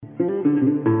Hello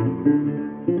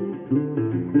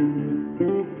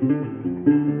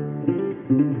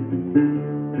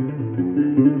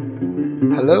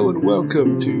and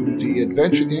welcome to the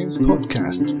Adventure Games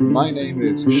podcast. My name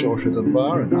is Shorter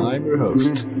Dunbar and I'm your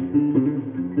host.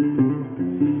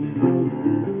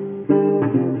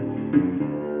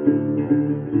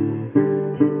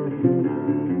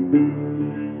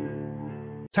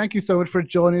 Thank you so much for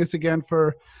joining us again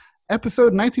for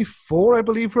episode 94, I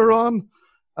believe we're on.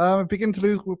 We're beginning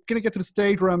to get to the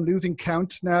stage where I'm losing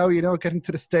count now, getting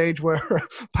to the stage where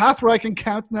past where I can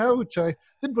count now, which I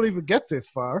didn't believe we'd get this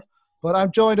far. But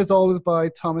I'm joined as always by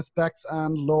Thomas Becks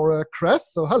and Laura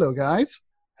Kress. So hello, guys.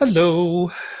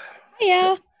 Hello.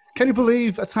 Hiya. Can you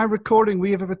believe at time recording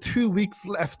we have about 2 weeks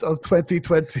left of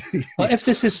 2020? Well, if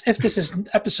this is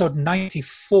episode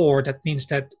 94, that means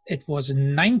that it was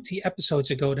 90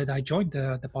 episodes ago that I joined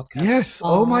the podcast. Yes.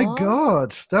 Aww. Oh my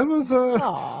God. That was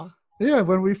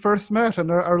when we first met, and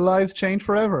our lives changed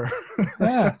forever.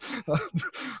 Yeah.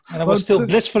 And I was still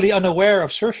blissfully unaware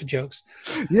of surfer jokes.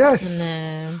 Yes.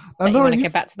 No. You want to go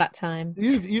back to that time.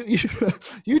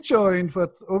 You joined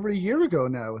over a year ago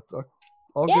now.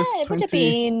 August it would have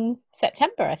been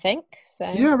September, I think. So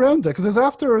yeah, around there, because it's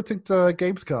after I think the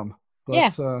Gamescom.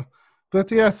 But, but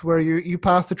yes, where you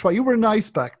passed the try. You were nice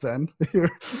back then. You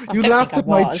laughed at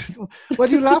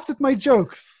you laughed at my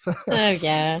jokes. Oh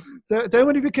yeah. Then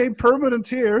when you became permanent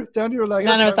here, then you were like,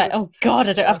 and I was like, oh God,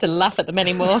 I don't have to laugh at them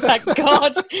anymore. Thank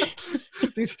God.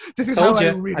 This is how I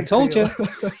really I told feel.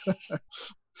 you.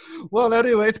 Well,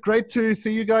 anyway, it's great to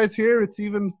see you guys here. It's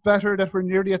even better that we're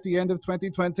nearly at the end of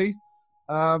 2020.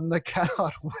 I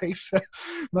cannot wait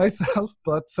myself,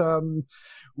 but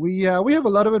we have a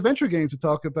lot of adventure games to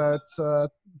talk about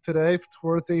today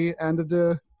towards the end of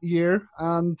the year.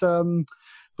 And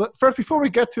but first, before we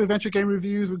get to adventure game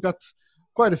reviews, we've got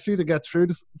quite a few to get through.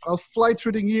 I'll fly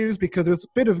through the news because there's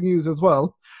a bit of news as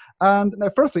well. And now,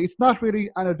 firstly, it's not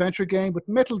really an adventure game, but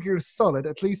Metal Gear Solid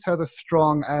at least has a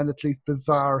strong and at least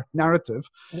bizarre narrative.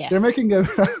 Yes. They're making a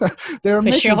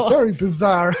very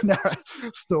bizarre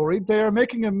story. They are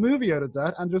making a movie out of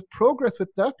that, and there's progress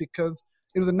with that because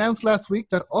it was announced last week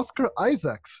that Oscar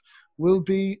Isaacs will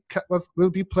be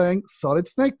playing Solid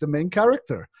Snake, the main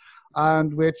character,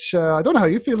 and which I don't know how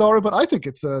you feel, Laura, but I think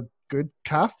it's a good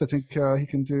cast. I think he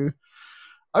can do.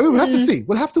 I mean, we'll have to see.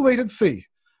 We'll have to wait and see.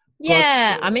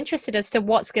 Yeah, I'm interested as to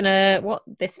what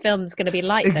this film's gonna be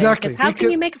like. Exactly. Because how can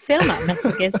you make a film out of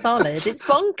Metal Gear Solid? It's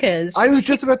bonkers. I was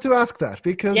just about to ask that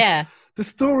because the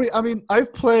story. I mean,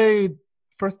 I've played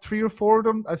first 3 or 4 of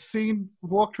them. I've seen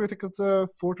walkthrough. I think it's the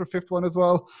 4th or 5th one as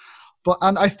well.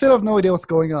 And I still have no idea what's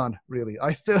going on. Really,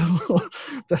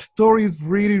 the story is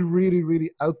really, really,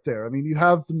 really out there. I mean, you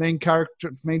have the main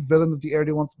character, main villain of the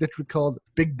early ones, literally called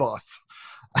Big Boss.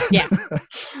 Yeah,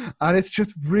 and it's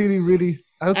just really, really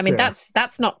out there. I mean, that's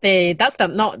not the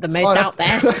most out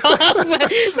there.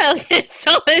 Well, it's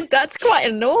Solid. That's quite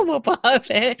a normal part of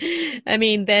it. I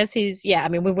mean, there's his. Yeah, I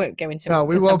mean, we won't go into. No,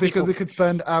 we won't because we could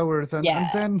spend hours. And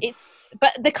then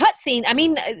But the cutscene. I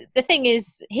mean, the thing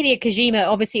is, Hideo Kojima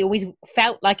obviously always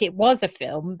felt like it was a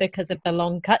film because of the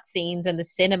long cutscenes and the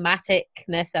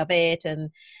cinematicness of it,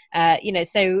 and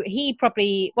so he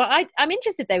probably. Well, I'm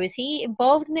interested though. Is he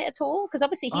involved in it at all? Because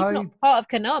obviously he's not part of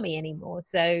Konami anymore.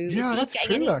 So is he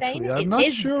getting any say?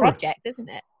 It's his project, isn't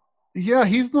it? Yeah,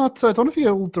 he's not. I don't know if he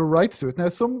holds the rights to it now.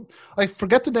 I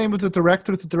forget the name of the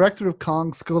director. It's the director of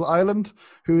Kong Skull Island,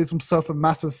 who is himself a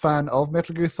massive fan of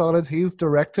Metal Gear Solid. He's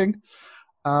directing,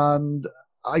 and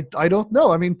I don't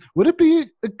know. I mean, would it be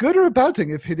a good or a bad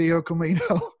thing if Hideo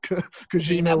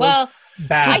Kojima was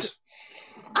bad?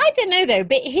 I don't know though,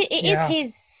 but it is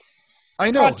his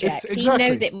project. He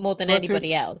knows it more than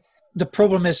anybody else. The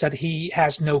problem is that he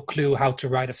has no clue how to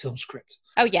write a film script.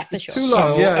 Oh yeah, for sure. Too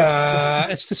long. So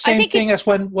it's the same thing as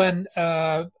when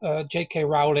J.K.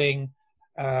 Rowling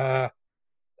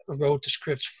wrote the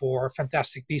scripts for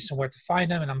Fantastic Beasts and Where to Find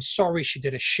Them, and I'm sorry she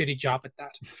did a shitty job at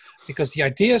that, because the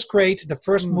idea is great, the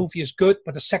first movie is good,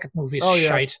 but the second movie is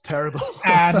shite. It's terrible.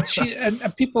 and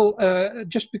people,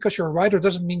 just because you're a writer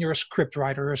doesn't mean you're a script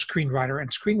writer or a screenwriter, and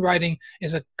screenwriting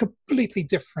is a completely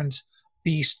different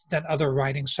beast than other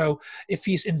writing. So if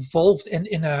he's involved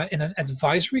in an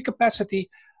advisory capacity,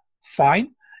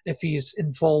 fine. If he's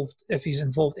involved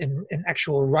in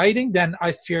actual writing, then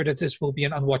I fear that this will be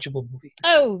an unwatchable movie.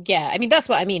 Oh yeah, I mean that's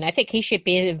what I mean. I think he should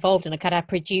be involved in a kind of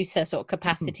producer sort of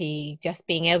capacity, just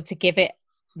being able to give it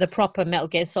the proper Metal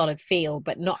Gear Solid feel,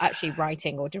 but not actually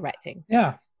writing or directing.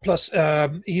 Yeah, Plus,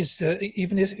 he's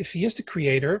even if he is the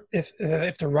creator, if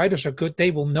the writers are good,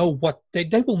 they will know what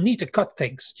they will need to cut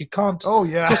things. You can't. Oh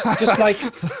yeah. Just like,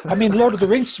 I mean, Lord of the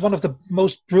Rings is one of the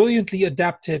most brilliantly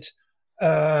adapted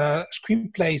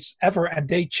screenplays ever, and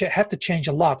they have to change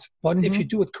a lot. But if you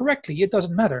do it correctly, it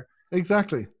doesn't matter.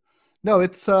 Exactly. No,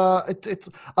 it's.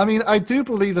 I mean, I do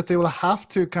believe that they will have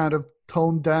to kind of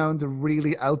tone down the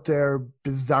really out there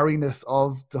bizarriness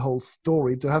of the whole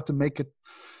story to have to make it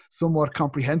somewhat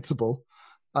comprehensible.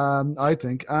 I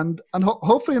think, and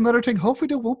hopefully another thing. Hopefully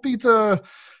there won't be the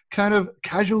kind of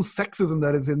casual sexism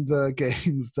that is in the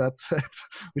games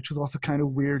which was also kind of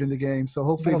weird in the game. So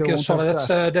hopefully Metal they Gear won't have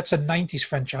Solid, that. that's a '90s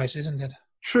franchise, isn't it?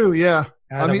 True, yeah.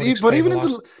 I mean, but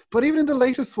even in the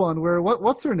latest one, where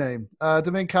what's her name? The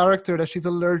main character, that she's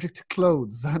allergic to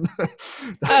clothes.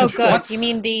 Oh God, you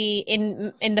mean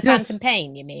in the Phantom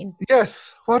Pain? You mean?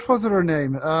 Yes. What was her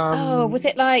name? Was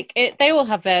it like they all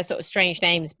have sort of strange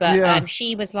names, but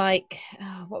she was like,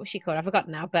 what was she called? I've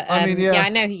forgotten now. But I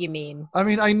know who you mean. I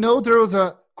mean, I know there was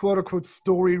a quote unquote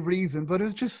story reason, but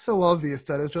it's just so obvious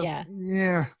that it's just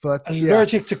but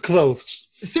allergic to clothes.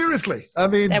 Seriously, I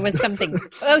mean, there was something.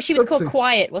 Oh, she was called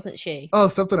Quiet, wasn't she? Oh,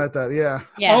 something like that. Yeah.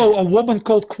 Oh, a woman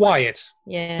called Quiet.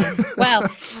 Yeah. Well,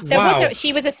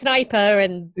 she was a sniper,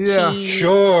 and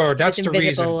sure, that's the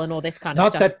reason. And all this kind of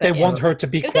stuff. Not that they want her to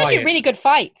be quiet. It was quiet. actually a really good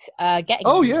fight. Getting.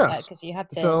 Oh yeah. Because you had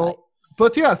to. So.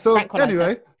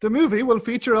 Anyway, the movie will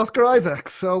feature Oscar Isaac,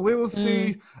 so we will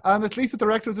see. And at least the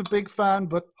director is a big fan,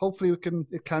 but hopefully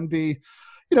it can be.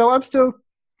 I'm still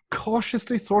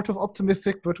cautiously sort of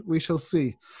optimistic, but we shall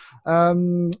see.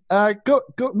 Moving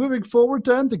forward,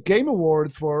 then the Game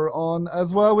Awards were on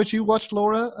as well, which you watched,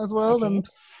 Laura, as well, and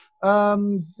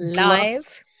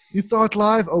live. You saw it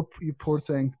live. Oh, you poor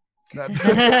thing. I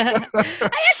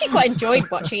actually quite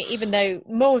enjoyed watching it, even though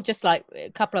more just like a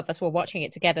couple of us were watching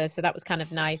it together, so that was kind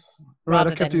of nice. Right,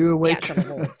 I kept you awake.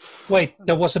 Wait,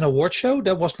 there was an award show?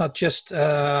 That was not just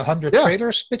 100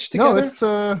 trailers pitched together?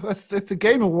 No, it's a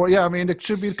Game Award. Yeah, I mean, it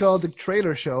should be called the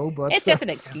trailer show, but it's just an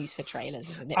excuse for trailers,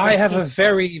 isn't it? I have a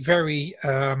very, very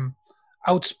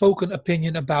outspoken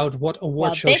opinion about what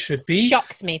award shows should be.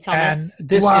 Shocks me, Thomas. And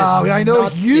this I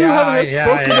know you have an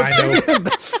outspoken opinion.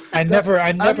 I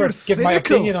never give my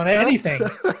opinion on anything.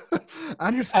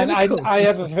 And you're cynical. And I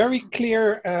have a very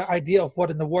clear idea of what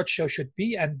an award show should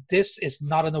be, and this is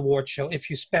not an award show. If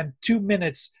you spend 2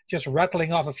 minutes just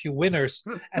rattling off a few winners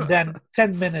and then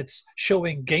 10 minutes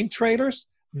showing game trailers,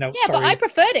 no, sorry. But I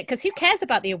preferred it because who cares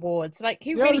about the awards? Like,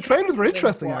 who really? The trailers were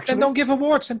interesting. Actually, then don't give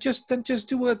awards and just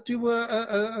do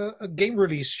a game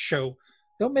release show.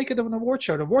 Don't make it an award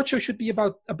show. The award show should be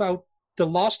about the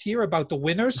last year, about the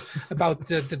winners, about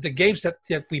the games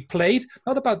that we played,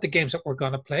 not about the games that we're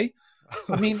gonna play.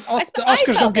 I mean, the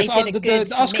Oscars don't give.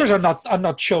 The Oscars are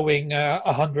not showing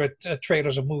 100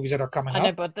 trailers of movies that are coming up. I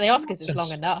know, but the Oscars is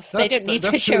long enough. They don't need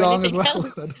to show anything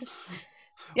else.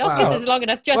 The Oscars is long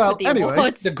enough just with the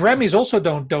awards. The Grammys also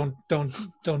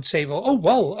don't say, we're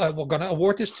going to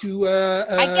award this to.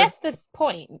 I guess the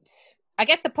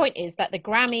point is that the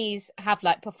Grammys have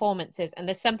like performances, and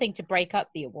there's something to break up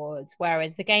the awards,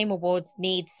 whereas the Game Awards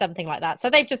need something like that. So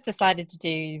they've just decided to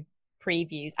do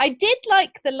previews. I did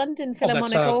like the London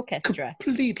Philharmonic Orchestra.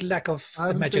 Complete lack of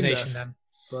imagination, then.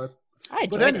 But I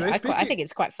enjoyed it. I think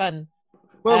it's quite fun.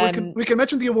 Well, we can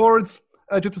mention the awards.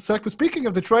 Just a sec. But speaking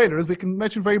of the trailers, we can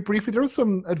mention very briefly there are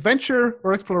some adventure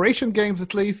or exploration games,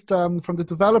 at least, from the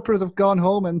developers of Gone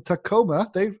Home and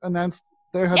Tacoma. They've announced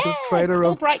they had the trailer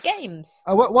of Bright Games.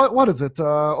 What is it?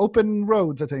 Open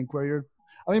Roads, I think. Where you're,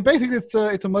 I mean, basically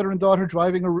it's a mother and daughter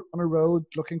driving on a road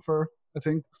looking for, I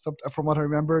think, from what I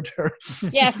remembered.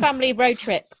 Family road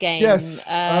trip game. Yes,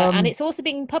 and it's also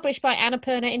being published by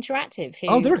Annapurna Interactive.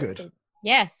 They're good.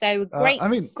 Yeah, so great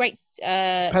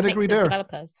pedigree there.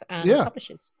 Developers and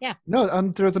publishers. Yeah. No,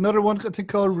 and there's another one I think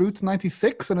called Route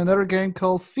 96 and another game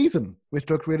called Season, which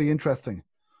looked really interesting.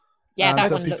 Yeah,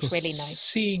 that one looks really nice.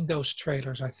 Seeing those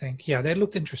trailers, I think, they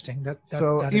looked interesting. That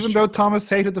even though Thomas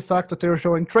hated the fact that they were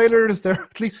showing trailers, they're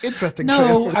at least interesting.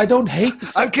 No, I don't hate the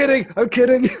fact. I'm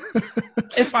kidding.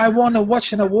 If I want to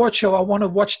watch an award show, I want to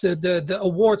watch the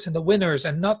awards and the winners,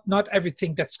 and not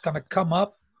everything that's going to come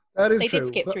up. That is they true. did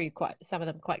skip through some of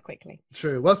them quite quickly.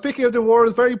 True. Well, speaking of the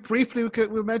awards, very briefly,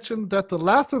 we mentioned that The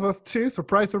Last of Us 2,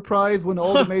 surprise, won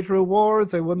all the major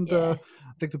awards. They won the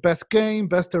best game,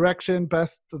 best direction,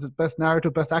 best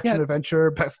narrative, best action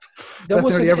adventure, best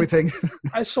nearly everything.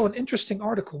 I saw an interesting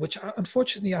article, which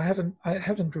unfortunately I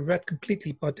haven't read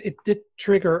completely, but it did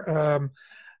trigger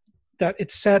that it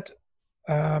said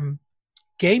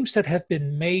games that have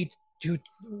been made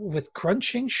with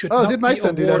crunching should Oh, not didn't I be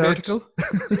send you that awarded. article?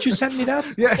 Did you send me that?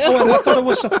 Yes. Oh, I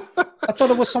thought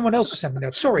it was someone else who sent me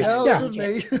that. Sorry. No, Yeah. it was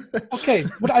me. Okay,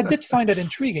 but I did find that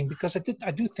intriguing because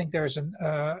I do think there's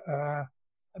a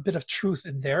bit of truth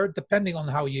in there, depending on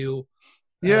how you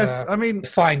Yes, I mean,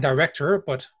 define director.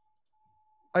 But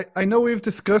I know we've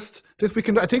discussed this.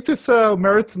 I think this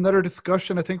merits another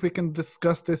discussion. I think we can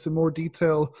discuss this in more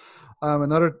detail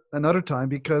another time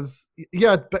because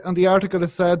on the article it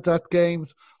said that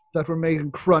games that were made in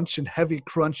crunch and heavy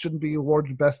crunch shouldn't be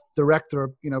awarded best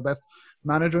director, best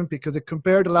management, because it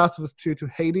compared The Last of Us 2 to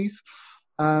Hades,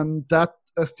 and that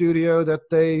a studio that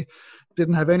they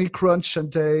didn't have any crunch,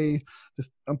 and the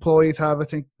employees have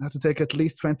to take at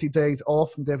least 20 days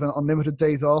off, and they have unlimited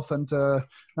days off, and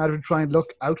matter to try and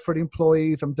look out for the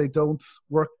employees, and they don't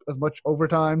work as much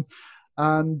overtime.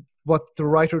 And what the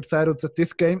writer said was that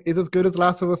this game is as good as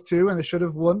Last of Us 2 and it should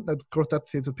have won. Of course,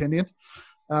 that's his opinion.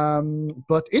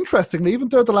 But interestingly, even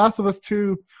though The Last of Us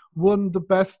 2 won the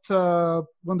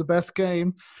best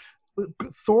game,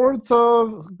 Swords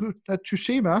of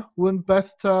Tsushima won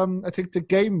best, I think, the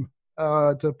game,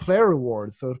 the player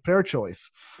awards, so player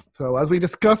choice. So as we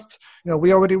discussed,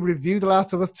 we already reviewed The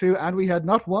Last of Us 2, and we had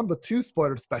not one but two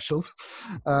spoiler specials,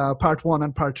 part 1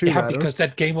 and part 2. Yeah, because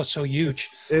that game was so huge.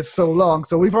 It's so long.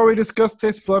 So we've already discussed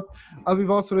this, but as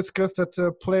we've also discussed that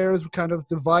players were kind of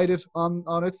divided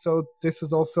on it. So this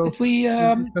is also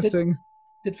interesting.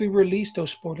 Did we release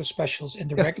those spoiler specials in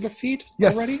the regular feed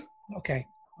already? Okay,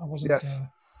 I wasn't. Yes,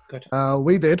 good.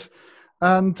 We did.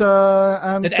 And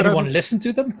did anyone listen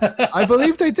to them? I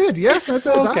believe they did. Yes,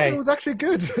 okay. That was actually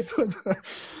good. Listen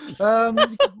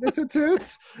to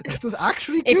it. It was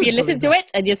actually good. If you listen to it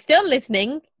and you're still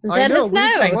listening, let us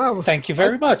know. Wow. Thank you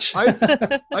very much. I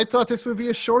thought this would be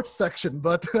a short section,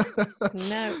 but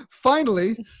no.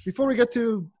 Finally, before we get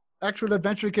to actual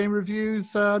adventure game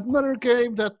reviews, another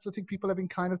game that I think people have been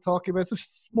kind of talking about. It's a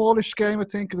smallish game, I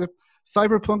think. Is it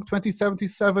Cyberpunk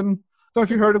 2077? Don't know if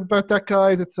you heard about that,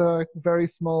 guys. It's a very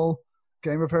small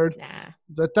game, I've heard. Nah.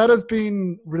 That has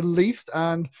been released,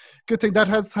 and good thing that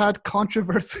has had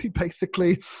controversy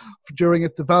basically during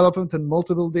its development and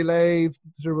multiple delays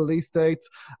to the release dates.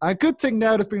 And good thing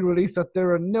now it's been released that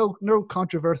there are no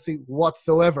controversy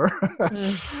whatsoever.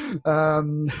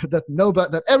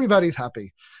 That everybody's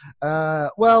happy.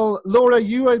 Well, Laura,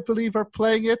 you, I believe, are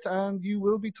playing it, and you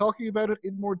will be talking about it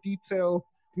in more detail.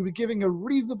 You'll be giving a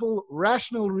reasonable,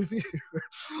 rational review,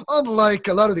 unlike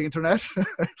a lot of the internet.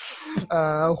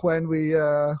 When we,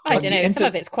 I don't know. Some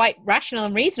of it's quite rational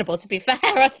and reasonable, to be fair,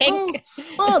 I think.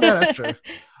 Well, that's true.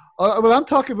 Well, I'm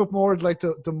talking about more like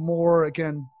the more,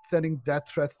 again, sending death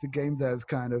threats to game devs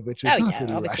kind of, which is not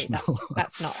really obviously rational.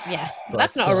 that's not, but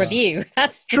that's not a review.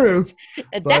 That's true. Just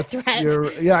a death threat.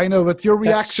 I know, but your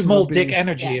reaction small dick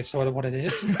energy is sort of what it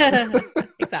is.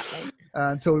 Exactly.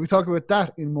 And so we'll be talking about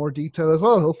that in more detail as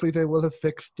well. Hopefully they will have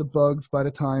fixed the bugs by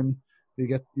the time you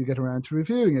get around to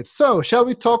reviewing it. So shall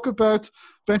we talk about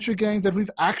adventure games that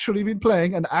we've actually been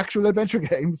playing and actual adventure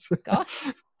games? Gosh.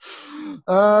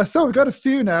 So we've got a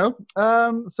few now.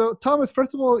 So Thomas,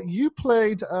 first of all, you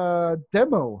played a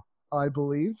demo, I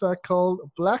believe, called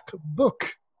Black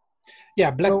Book.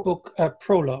 Yeah, Black Book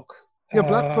Prologue. Yeah,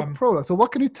 Black Book Prologue. So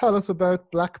what can you tell us about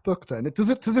Black Book then? Does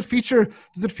it feature,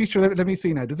 let me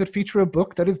see now, does it feature a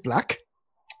book that is black?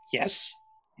 Yes.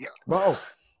 Yeah. Wow.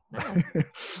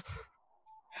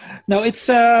 No, it's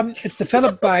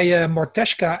developed by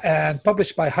Morteshka and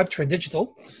published by Hype Train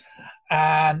Digital.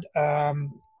 And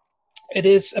it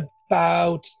is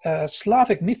about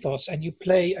Slavic mythos, and you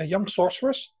play a young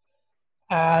sorceress,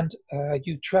 and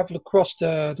you travel across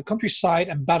the countryside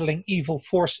and battling evil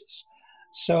forces.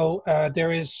 So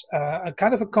there is a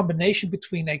kind of a combination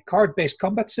between a card-based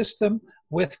combat system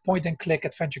with point-and-click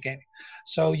adventure gaming.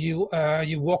 So you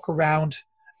walk around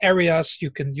areas,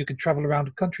 you can travel around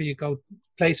the country, you go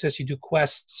places, you do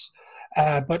quests.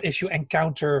 But if you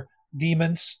encounter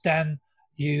demons, then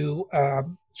you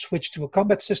switch to a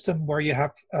combat system where you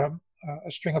have a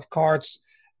string of cards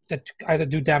that either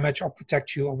do damage or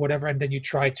protect you or whatever, and then you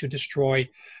try to destroy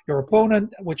your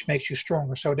opponent, which makes you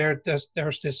stronger. So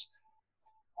there's this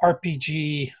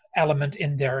RPG element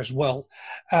in there as well.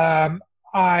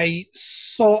 I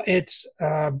saw it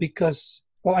because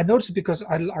I noticed it because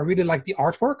I really like the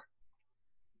artwork.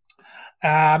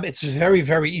 It's very,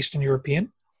 very Eastern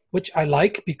European, which I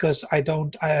like because I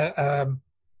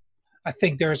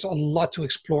think there's a lot to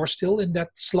explore still in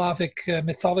that Slavic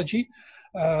mythology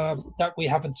that we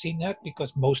haven't seen yet,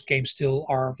 because most games still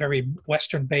are very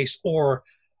Western based or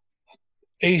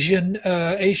Asian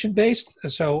based,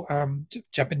 so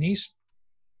Japanese.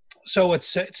 So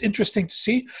it's interesting to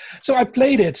see. So I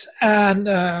played it, and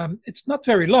it's not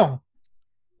very long,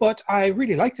 but I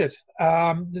really liked it.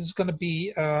 This is going to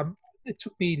be. It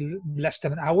took me less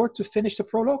than an hour to finish the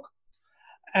prologue,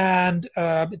 and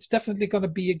it's definitely going to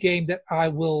be a game that I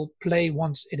will play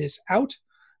once it is out,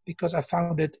 because I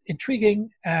found it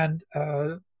intriguing and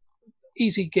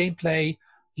easy gameplay,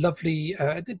 lovely.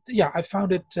 I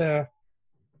found it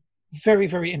very,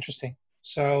 very interesting.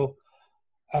 So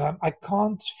I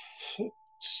can't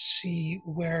see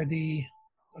where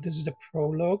this is the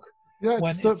prologue. Yeah,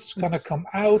 when it's going to come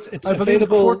out. It's I believe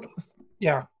available.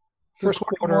 First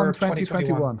quarter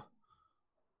 2021.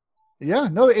 Yeah,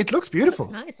 no, it looks beautiful.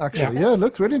 Looks nice. Actually, yeah, it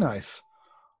looks really nice.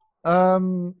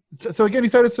 So again, you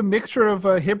said it's a mixture of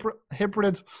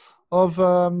hybrid of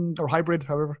or hybrid,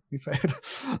 however you say it,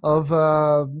 of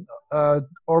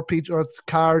RPG, or it's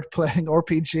card playing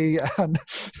RPG, and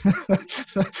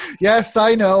yes,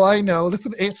 I know.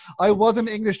 Listen, I was an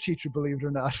English teacher, believe it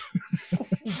or not.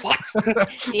 What?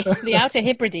 the outer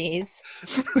Hebrides.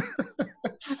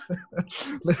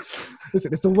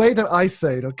 Listen, it's the way that I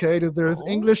say it. Okay, there's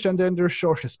English, and then there's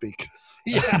short to speak.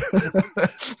 Yeah.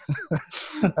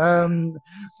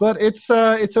 But it's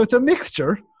a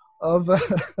mixture of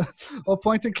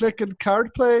point and click and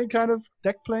card play, kind of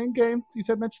deck playing game.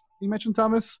 You mentioned,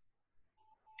 Thomas.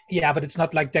 Yeah, but it's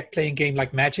not like deck playing game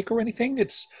like Magic or anything.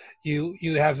 It's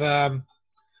you have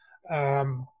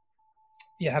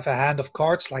you have a hand of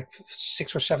cards, like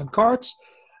 6 or 7 cards,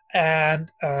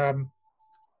 and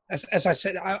as I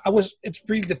said, it's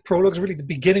really the prologue is really the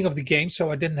beginning of the game,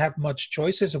 so I didn't have much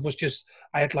choices. It was just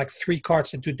I had like 3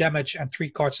 cards that do damage and 3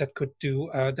 cards that could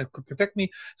do that could protect me.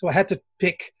 So I had to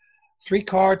pick 3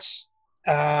 cards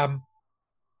and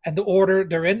the order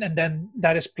they're in, and then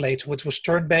that is played, which was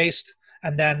turn-based,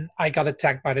 and then I got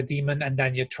attacked by the demon, and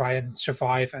then you try and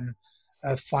survive and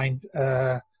find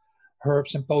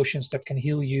herbs and potions that can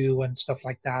heal you and stuff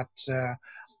like that.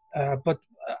 But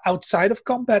outside of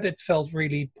combat, it felt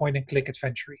really point-and-click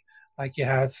adventure. Like you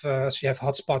have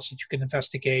hotspots that you can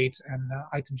investigate, and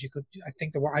items I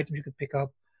think there were items you could pick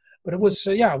up. But it was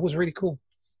it was really cool.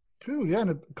 Cool, yeah.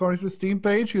 And according to the Steam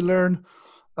page, you learn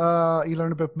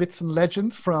about myths and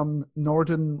legends from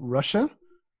northern Russia,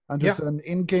 and there's an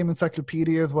in-game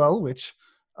encyclopedia as well, which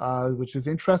is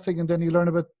interesting. And then you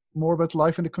learn more about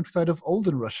life in the countryside of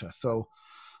olden Russia. So,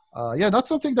 not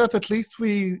something that at least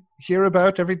we hear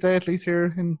about every day, at least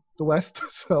here in the West.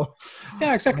 So,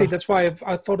 yeah, exactly. That's why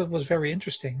I thought it was very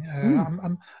interesting.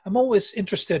 I'm always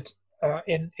interested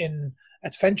in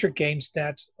adventure games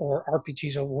or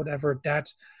RPGs or whatever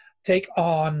that take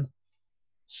on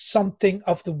something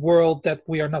of the world that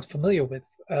we are not familiar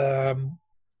with, and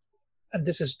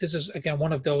this is again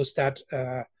one of those that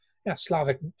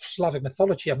Slavic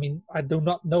mythology. I mean, I do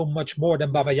not know much more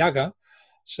than Baba Yaga,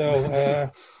 so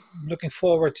looking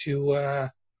forward to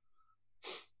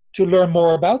learn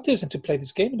more about this and to play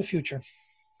this game in the future.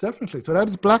 Definitely. So that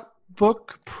is Black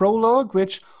Book Prologue,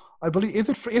 which I believe is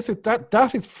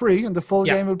that is free, and the full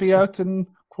game will be out in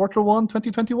Q1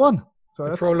 2021. So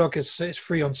the prologue is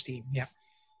free on Steam. Yeah.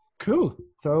 Cool.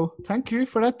 So thank you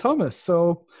for that, Thomas.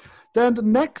 So then the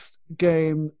next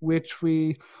game, which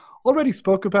we already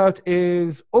spoke about,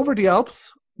 is Over the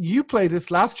Alps. You played this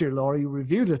last year, Laura. You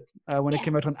reviewed it when it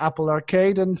came out on Apple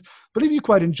Arcade, and I believe you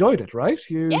quite enjoyed it, right?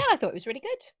 Yeah, I thought it was really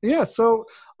good. Yeah, so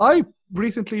I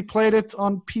recently played it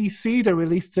on PC. They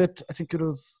released it, I think it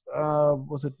was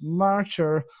it March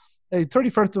or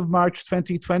 31st of March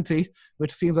 2020,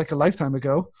 which seems like a lifetime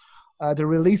ago. They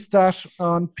released that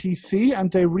on PC,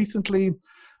 and they recently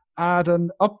had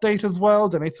an update as well.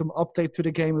 They made some update to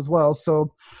the game as well.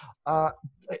 So,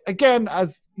 again,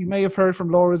 as you may have heard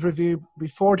from Laura's review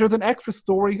before, there's an extra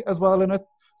story as well in it.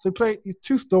 So you play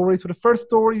 2 stories. So the first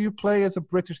story you play as a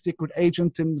British secret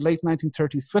agent in late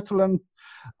 1930s Switzerland,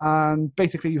 and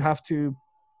basically you have to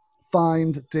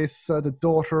find this the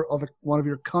daughter of one of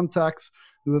your contacts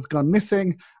who has gone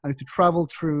missing, and to travel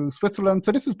through Switzerland.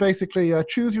 So this is basically a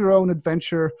choose your own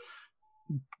adventure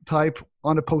type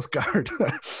on a postcard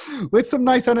with some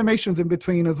nice animations in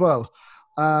between as well.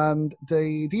 And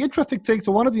the interesting thing,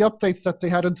 so one of the updates that they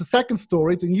had in the second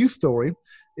story, the new story,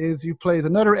 is you play as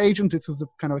another agent. This is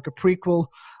kind of like a prequel,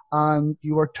 and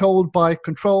you are told by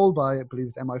Control, by I believe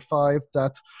it's MI5,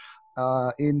 that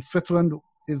in Switzerland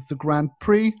is the Grand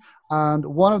Prix, and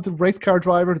one of the race car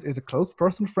drivers is a close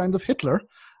personal friend of Hitler,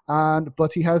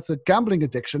 but he has a gambling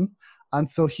addiction, And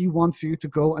so he wants you to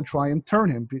go and try and turn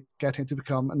him, get him to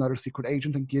become another secret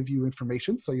agent and give you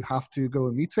information. So you have to go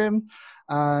and meet him.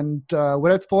 And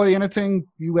without spoiling anything,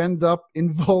 you end up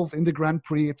involved in the Grand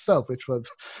Prix itself, which was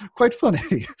quite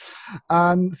funny.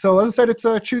 And so, as I said, it's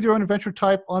a choose your own adventure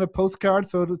type on a postcard.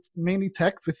 So it's mainly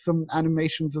text with some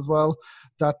animations as well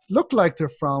that look like they're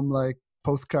from like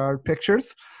postcard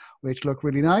pictures, which look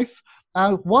really nice.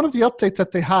 And one of the updates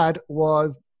that they had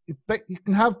was you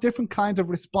can have different kinds of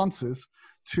responses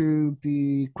to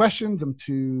the questions and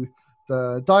to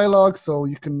the dialogue. So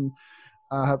you can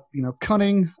have,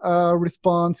 cunning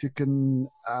response. You can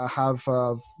have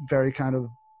a very kind of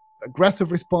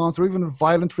aggressive response, or even a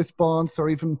violent response, or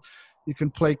even you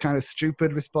can play kind of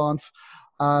stupid response.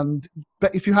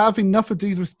 But if you have enough of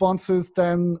these responses,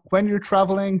 then when you're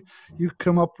traveling, you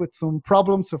come up with some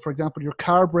problems. So, for example, your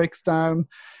car breaks down.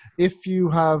 If you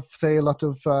have, say, a lot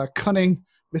of cunning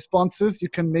responses, you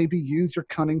can maybe use your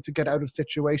cunning to get out of the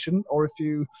situation. Or if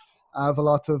you have a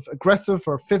lot of aggressive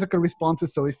or physical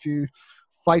responses, so if you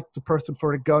fight the person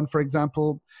for a gun, for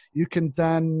example, you can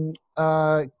then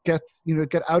get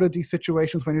out of these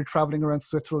situations when you're traveling around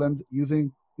Switzerland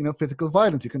using physical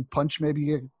violence. You can punch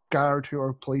maybe a guard or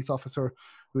a police officer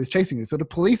who is chasing you. So the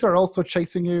police are also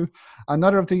chasing you.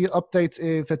 Another of the updates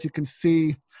is that you can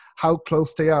see how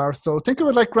close they are. So think of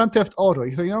it like Grand Theft Auto.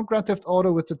 So Grand Theft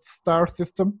Auto with its star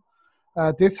system.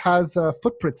 This has a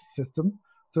footprint system.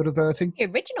 So there's, I think the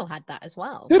original had that as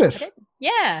well. Did it?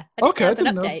 Yeah. Okay, that's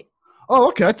an update. Oh,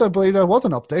 okay. I believe there was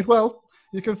an update. Well,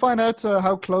 you can find out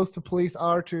how close the police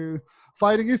are to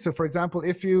fighting you. So, for example,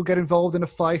 if you get involved in a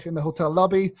fight in the hotel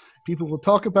lobby, people will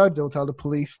talk about it. They'll tell the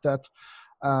police that,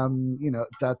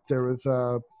 that there is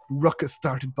a ruckus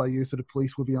started by you, so the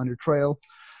police will be on your trail.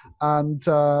 And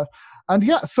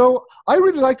yeah, so I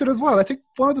really liked it as well. I think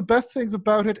one of the best things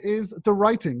about it is the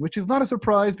writing, which is not a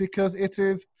surprise because it's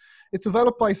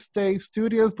developed by Stave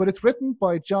Studios, but it's written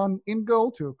by John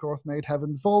Ingold, who of course made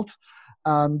Heaven's Vault,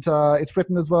 and it's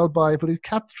written as well by, I believe,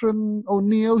 Catherine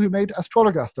O'Neill, who made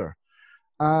Astrologaster.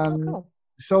 Cool.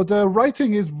 So the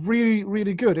writing is really,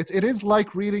 really good. It is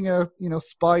like reading a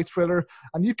spy thriller,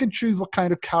 and you can choose what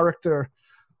kind of character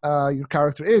your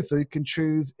character is. So you can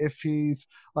choose if he's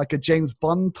like a James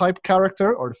Bond type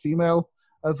character or a female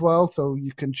as well. So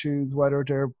you can choose whether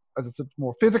they're, as I said,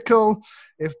 more physical,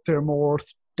 if they're more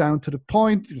down to the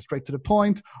point, straight to the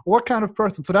point, or what kind of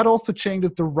person. So that also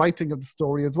changes the writing of the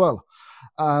story as well.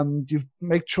 You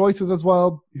make choices as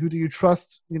well. Who do you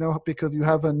trust? Because you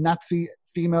have a Nazi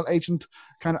female agent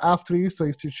kind of after you, so you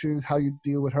have to choose how you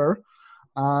deal with her.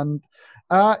 And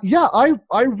yeah,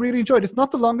 I really enjoyed it. It's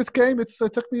not the longest game. It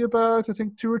took me about, I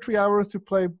think, 2 or 3 hours to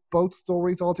play both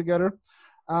stories altogether.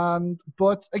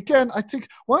 But again, I think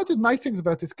one of the nice things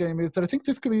about this game is that I think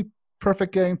this could be a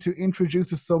perfect game to introduce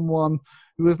to someone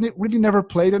who has really never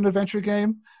played an adventure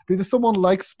game. Because if someone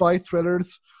likes spy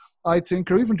thrillers, I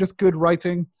think, or even just good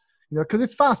writing, because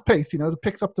it's fast paced, it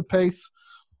picks up the pace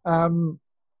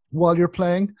while you're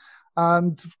playing,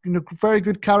 and very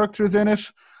good characters in it.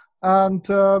 And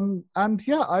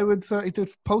yeah, I would say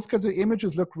the postcards, the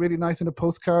images look really nice in the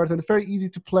postcards, and it's very easy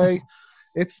to play.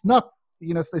 It's not,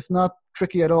 it's not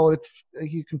tricky at all.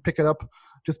 You can pick it up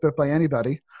just about by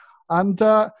anybody. And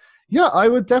yeah, I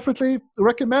would definitely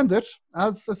recommend it.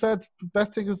 As I said, the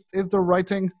best thing is the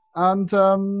writing, and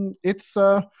it's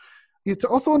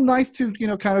also nice to,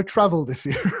 kind of travel this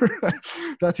year,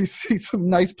 that you see some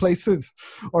nice places,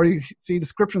 or you see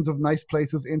descriptions of nice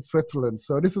places in Switzerland.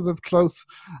 So this is as close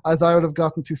as I would have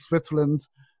gotten to Switzerland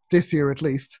this year, at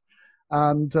least.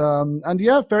 And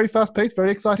yeah, very fast paced,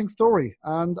 very exciting story.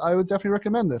 And I would definitely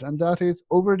recommend it. And that is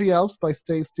Over the Alps by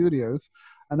Stave Studios.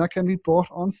 And that can be bought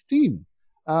on Steam.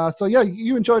 So yeah,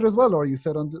 you enjoyed it as well, or you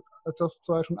said it's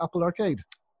also out on Apple Arcade.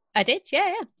 I did,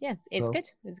 yeah. It's good.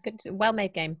 It's a good,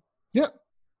 well-made game. Yeah,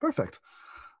 perfect.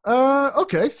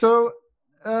 Okay, so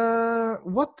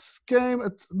what game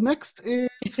next is...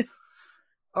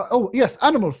 oh, yes,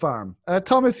 Animal Farm.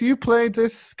 Thomas, you played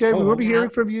this game. We will be hearing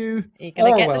from you. You're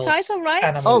going to get the title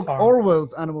right?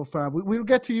 Orwell's Animal Farm. We'll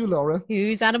get to you, Laura.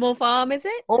 Whose Animal Farm is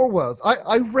it? Orwell's.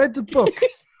 I read the book.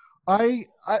 I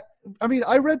mean,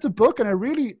 I read the book, and I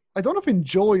don't know if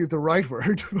enjoy is the right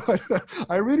word, but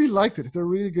I really liked it. It's a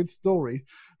really good story.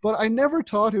 But I never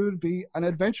thought it would be an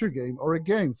adventure game or a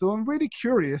game. So I'm really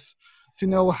curious to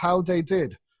know how they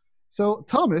did. So,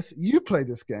 Thomas, you played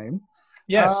this game.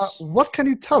 Yes. What can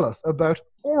you tell us about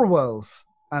Orwell's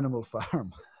Animal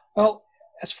Farm? Well,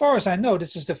 as far as I know,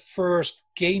 this is the first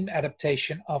game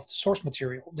adaptation of the source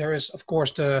material. There is, of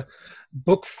course, the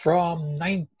book from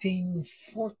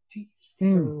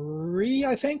 1943,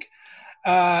 I think.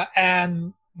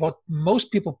 And what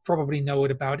most people probably know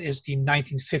it about is the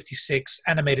 1956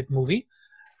 animated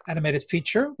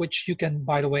feature, which you can,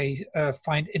 by the way,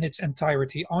 find in its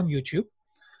entirety on YouTube.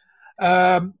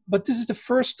 But this is the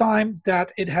first time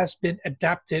that it has been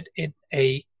adapted in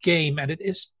a game, and it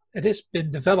has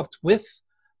been developed with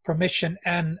permission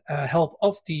and help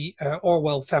of the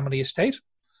Orwell family estate.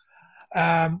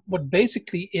 What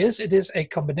basically it is a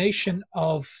combination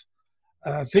of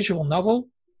visual novel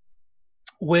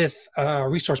with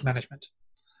resource management.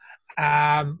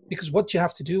 Because what you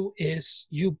have to do is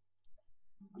you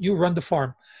run the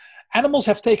farm. Animals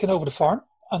have taken over the farm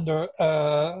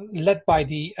led by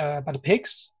the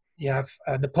pigs. You have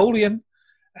Napoleon,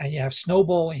 and you have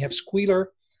Snowball, and you have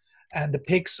Squealer, and the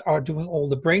pigs are doing all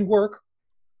the brain work.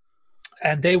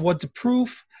 And they want to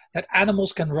prove that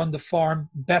animals can run the farm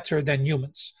better than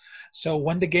humans. So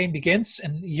when the game begins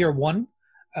in year 1,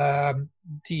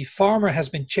 the farmer has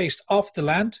been chased off the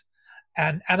land,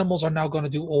 and animals are now going to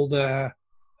do all the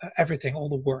everything, all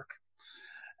the work.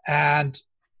 And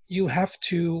you have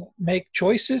to make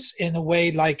choices in a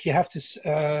way like you have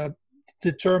to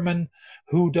determine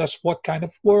who does what kind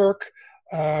of work,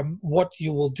 what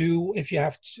you will do if you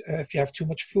have too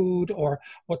much food, or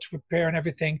what to prepare and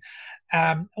everything.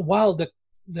 While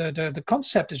the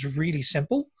concept is really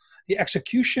simple, the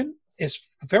execution is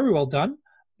very well done,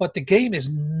 but the game is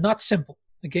not simple.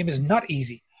 The game is not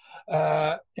easy.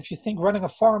 If you think running a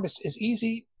farm is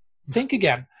easy, think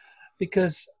again,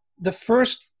 because the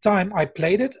first time I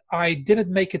played it, I didn't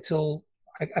make it till,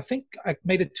 I think I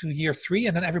made it to year 3,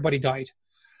 and then everybody died.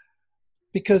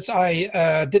 Because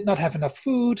I did not have enough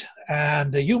food,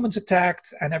 and the humans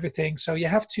attacked and everything. So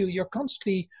you're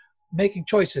constantly making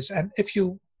choices. And if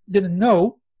you didn't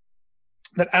know,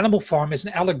 that Animal Farm is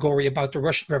an allegory about the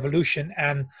Russian Revolution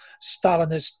and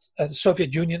Stalinist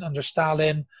Soviet Union under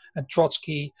Stalin and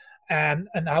Trotsky, and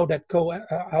how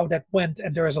that went.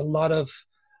 And there is a lot of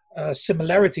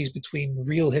similarities between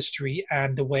real history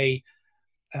and the way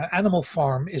Animal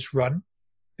Farm is run,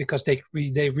 because they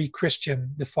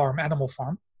re-Christian the farm, Animal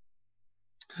Farm.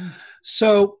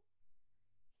 So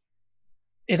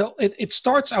it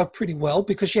starts out pretty well,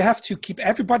 because you have to keep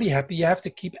everybody happy. You have to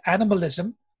keep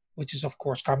animalism, which is of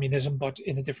course communism, but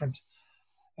in a different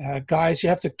guise. You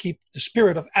have to keep the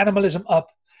spirit of animalism up.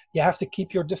 You have to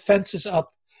keep your defenses up.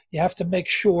 You have to make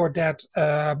sure that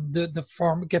the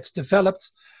farm gets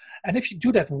developed. And if you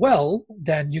do that well,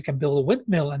 then you can build a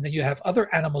windmill, and then you have other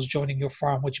animals joining your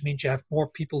farm, which means you have more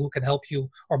people who can help you,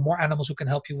 or more animals who can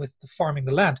help you with the farming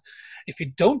the land. If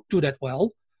you don't do that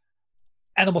well,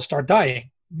 animals start dying.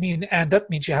 And that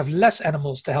means you have less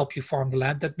animals to help you farm the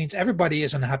land. That means everybody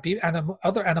is unhappy, and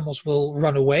other animals will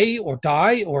run away or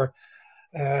die, or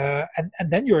and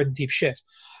then you're in deep shit.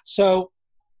 So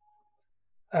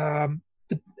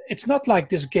it's not like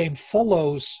this game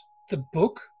follows the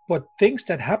book, but things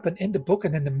that happen in the book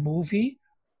and in the movie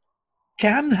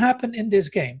can happen in this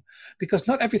game, because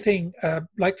not everything.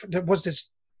 Like there was this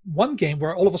one game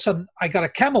where all of a sudden I got a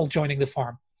camel joining the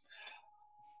farm.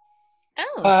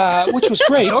 Oh. Which was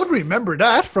great. I don't remember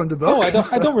that from the book. No, I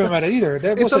don't remember that either.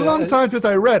 It's a long time since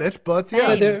I read it, but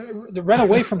yeah. They ran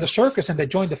away from the circus and they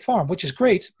joined the farm, which is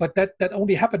great, but that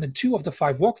only happened in 2 of the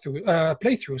 5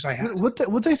 playthroughs I had.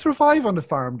 Would they survive on the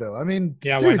farm, though? I mean,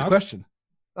 yeah, serious question.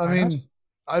 Why not?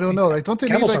 I don't know. Like, don't they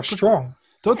camels need, are strong.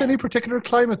 Don't they need particular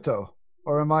climate, though?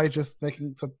 Or am I just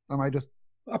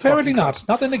Apparently not.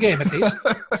 Not in the game, at least.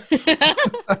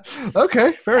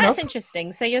 Okay, fair enough. That's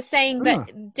interesting. So you're saying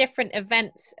that different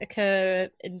events occur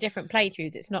in different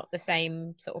playthroughs. It's not the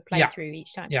same sort of playthrough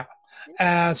each time. Yeah.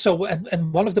 So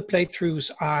and one of the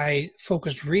playthroughs, I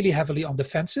focused really heavily on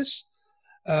defenses.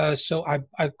 So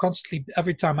I constantly,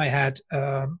 every time I had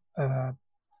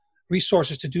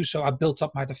resources to do so, I built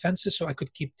up my defenses so I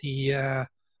could keep the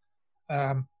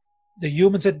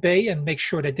humans at bay and make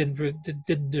sure they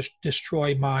didn't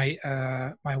destroy my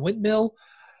my windmill.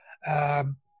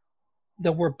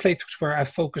 There were playthroughs where I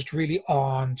focused really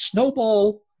on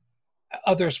Snowball.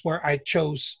 Others where I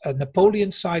chose a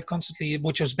Napoleon side constantly,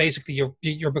 which was basically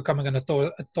you're becoming an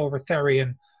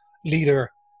authoritarian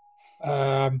leader,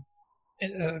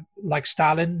 like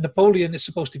Stalin. Napoleon is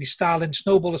supposed to be Stalin.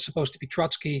 Snowball is supposed to be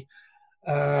Trotsky.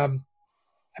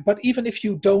 But even if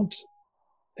you're not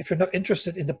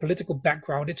interested in the political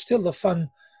background, it's still a fun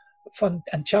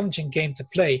and challenging game to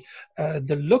play.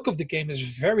 The look of the game is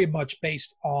very much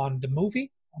based on the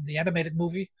movie, on the animated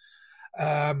movie.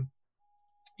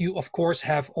 You of course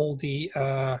have all the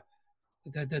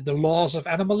laws of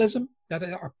animalism that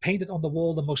are painted on the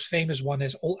wall. The most famous one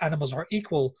is all animals are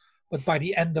equal, but by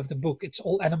the end of the book, it's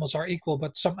all animals are equal,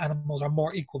 but some animals are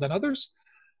more equal than others.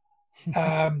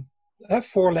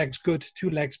 4 legs good, 2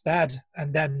 legs bad,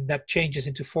 and then that changes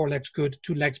into 4 legs good,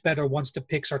 2 legs better once the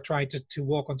pigs are trying to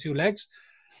walk on 2 legs.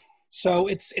 So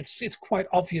it's quite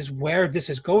obvious where this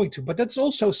is going to, but that's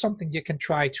also something you can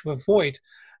try to avoid.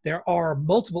 There are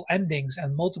multiple endings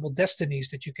and multiple destinies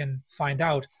that you can find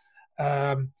out.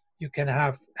 You can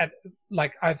have,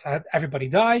 like I've had everybody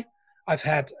die. I've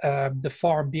had the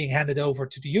farm being handed over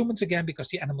to the humans again because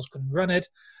the animals couldn't run it.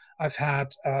 I've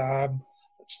had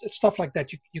stuff like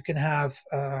that. You can have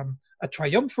a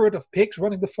triumvirate of pigs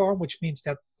running the farm, which means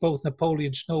that both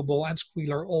Napoleon, Snowball, and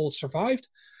Squealer all survived.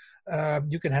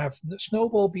 You can have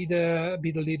Snowball be the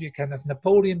leader. You can have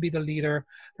Napoleon be the leader.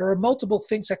 There are multiple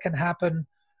things that can happen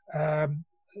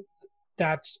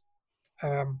that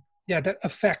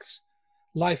affects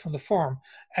life on the farm.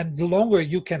 And the longer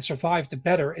you can survive, the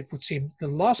better, it would seem. The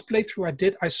last playthrough I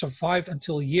did, I survived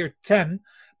until year 10,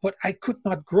 but I could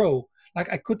not grow.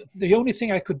 The only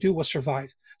thing I could do was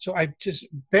survive. So I just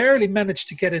barely managed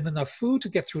to get in enough food to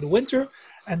get through the winter.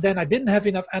 And then I didn't have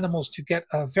enough animals to get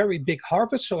a very big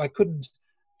harvest, so I couldn't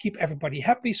keep everybody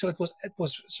happy. So at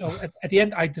the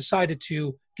end, I decided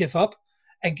to give up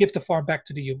and give the farm back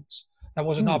to the humans. That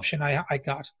was an option I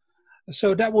got.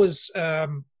 So that was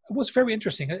very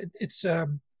interesting.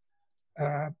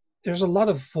 There's a lot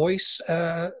of voice.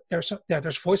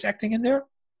 There's voice acting in there.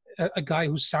 A guy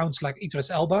who sounds like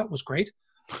Idris Elba was great.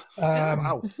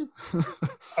 Wow.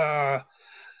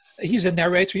 He's a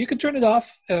narrator. You can turn it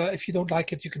off if you don't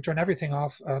like it. You can turn everything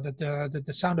off. The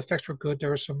sound effects were good.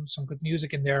 There was some good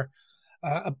music in there.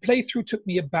 A playthrough took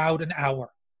me about an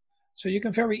hour, so you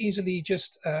can very easily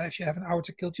just if you have an hour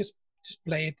to kill, just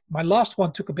play it. My last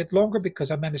one took a bit longer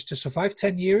because I managed to survive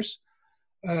 10 years.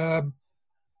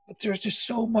 But there's just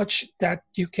so much that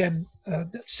you can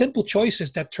simple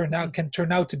choices that can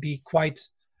turn out to be quite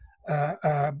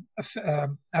have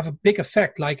a big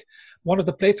effect. Like one of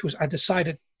the playthroughs, I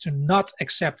decided to not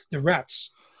accept the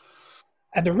rats,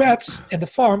 and the rats in the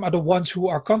farm are the ones who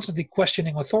are constantly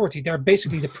questioning authority. They're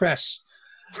basically the press.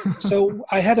 So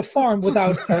I had a farm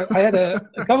without I had a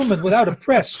government without a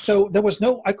press, so there was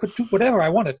I could do whatever I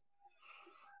wanted.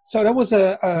 So that was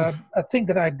a thing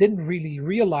that I didn't really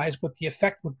realize what the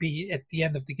effect would be at the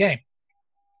end of the game.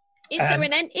 Is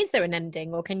there an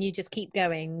ending, or can you just keep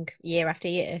going year after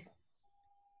year?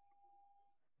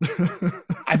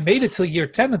 I made it till year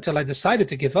 10 until I decided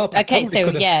to give up. Okay, so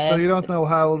yeah. So you don't know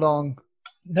how long.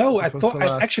 No, I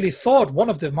actually thought one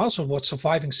of the milestones was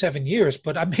surviving 7 years,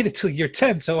 but I made it till year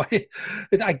 10. So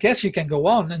I guess you can go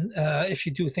on, and if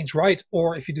you do things right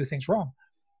or if you do things wrong.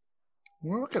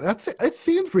 Well, okay, it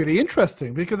seems really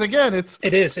interesting because again,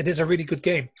 it is a really good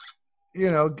game.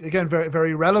 You know, again, very,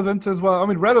 very relevant as well. I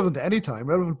mean, relevant at any time,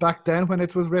 relevant back then when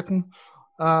it was written.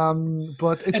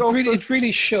 But it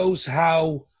really shows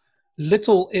how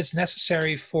little is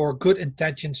necessary for good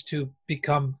intentions to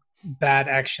become bad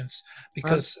actions.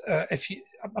 Because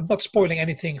I'm not spoiling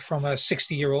anything from a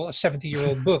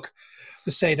 70-year-old book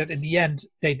to say that in the end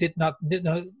they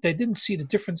didn't see the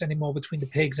difference anymore between the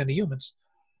pigs and the humans.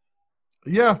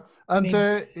 Yeah, and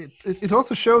it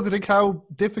also shows, I think, how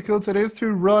difficult it is to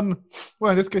run,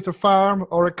 well, in this case, a farm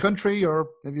or a country or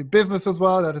maybe a business as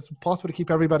well, that it's impossible to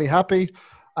keep everybody happy.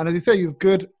 And as you say, you have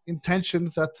good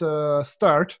intentions at the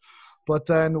start, but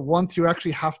then once you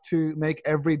actually have to make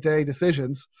everyday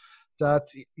decisions, that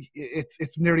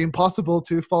it's nearly impossible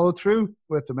to follow through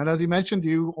with them. And as you mentioned,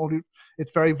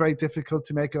 it's very, very difficult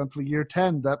to make it until year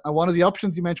 10. And one of the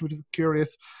options you mentioned, which is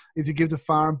curious, is you give the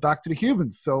farm back to the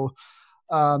humans. So,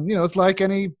 it's like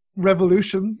any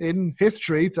revolution in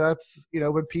history that's,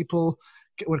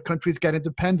 when countries get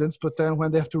independence, but then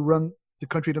when they have to run the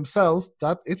country themselves,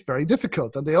 that it's very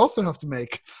difficult. And they also have to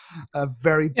make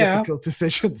very difficult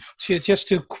decisions. Just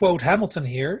to quote Hamilton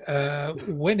here,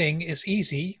 winning is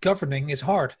easy, governing is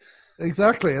hard.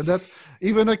 Exactly. And that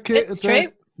even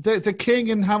the king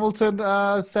in Hamilton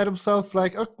said himself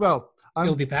like, oh, well,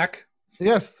 you'll be back.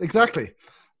 Yes, exactly.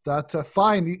 That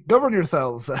fine, govern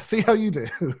yourselves. See how you do.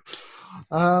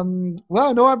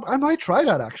 Well, no, I might try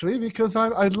that actually because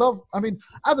I love. I mean,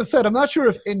 as I said, I'm not sure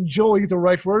if "enjoy" is the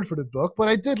right word for the book, but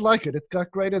I did like it. It's got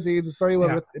great ideas. It's very well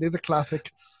written. It is a classic.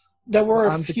 There were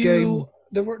a few.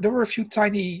 There were a few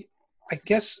tiny. I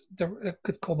guess I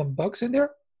could call them bugs in there.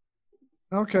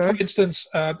 Okay. For instance,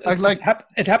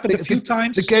 it happened a few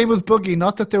times. The game was buggy,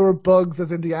 not that there were bugs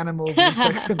as in the animals.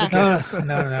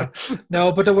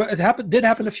 No. But it did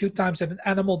happen a few times that an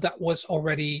animal that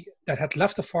had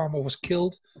left the farm or was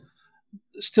killed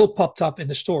still popped up in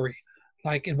the story.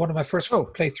 Like in one of my first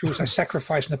playthroughs, I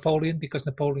sacrificed Napoleon because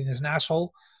Napoleon is an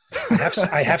asshole.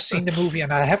 I have seen the movie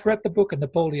and I have read the book, and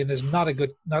Napoleon is not a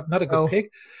good pig.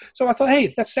 So I thought,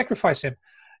 hey, let's sacrifice him.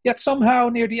 Yet somehow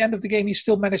near the end of the game, he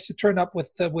still managed to turn up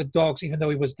with dogs, even though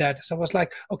he was dead. So I was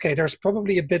like, okay, there's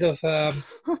probably a bit of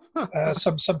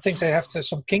some things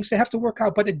some kinks they have to work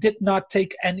out, but it did not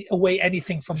take away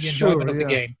anything from the enjoyment of the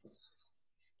game.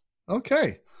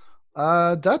 Okay.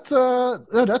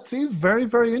 That seems very,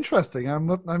 very interesting.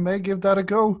 I may give that a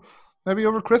go, maybe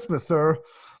over Christmas or.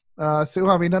 So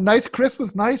I mean, a nice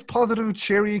Christmas, nice positive,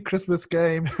 cheery Christmas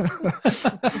game.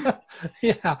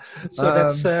 Yeah. So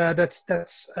that's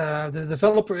the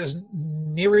developer is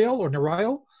Nerial,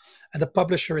 and the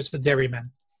publisher is the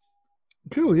Dairyman.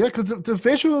 Cool, yeah, because the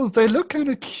visuals, they look kind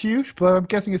of cute, but I'm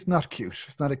guessing it's not cute.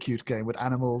 It's not a cute game with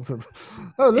animals. And,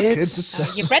 oh, look,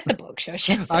 kids. You've read the book, sure.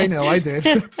 I know, I did.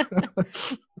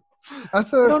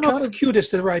 Not cute is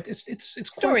the right. It's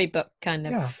storybook kind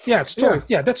of. Yeah, it's story.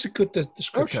 Yeah, that's a good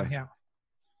description. Okay. Yeah,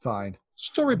 fine.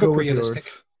 Storybook realistic.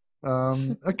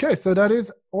 Okay, so that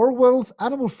is Orwell's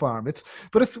Animal Farm. It's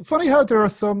funny how there are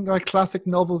some classic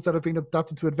novels that have been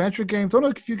adapted to adventure games. I don't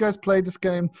know if you guys played this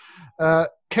game.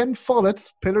 Ken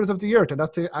Follett's Pillars of the Earth, and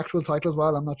that's the actual title as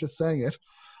well. I'm not just saying it.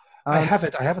 I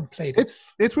haven't played it.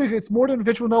 It's more than a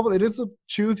visual novel. It is a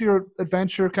choose your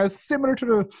adventure, kind of similar to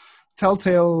the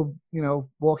Telltale,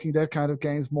 Walking Dead kind of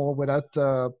games, more without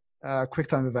quick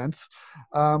time events.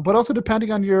 But also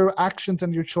depending on your actions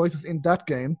and your choices in that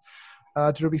game,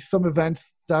 there will be some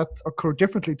events that occur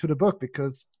differently to the book,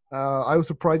 because I was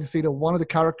surprised to see that one of the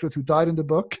characters who died in the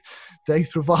book, they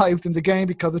survived in the game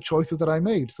because of choices that I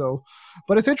made. So,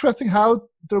 but it's interesting how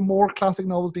there are more classic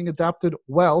novels being adapted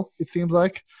well, it seems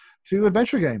like, to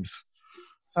adventure games.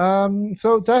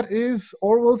 So that is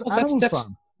Orwell's Animal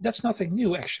Farm. That's nothing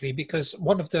new, actually, because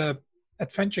one of the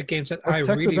adventure games that I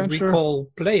really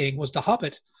recall playing was The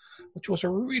Hobbit, which was a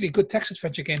really good text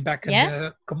adventure game back in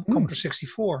the Commodore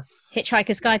 64.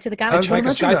 Hitchhiker's Guide to the Galaxy.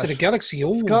 Hitchhiker's Guide to the Galaxy.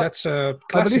 Oh, that's a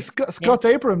classic. I believe Scott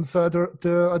Abrams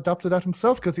adapted that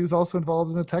himself, because he was also involved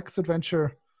in the text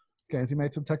adventure games. He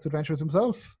made some text adventures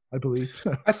himself, I believe.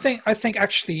 I think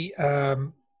actually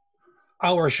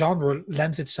our genre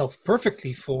lends itself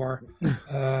perfectly for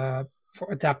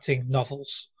adapting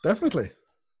novels. Definitely.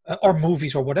 Or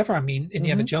movies or whatever. I mean,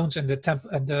 Indiana Jones and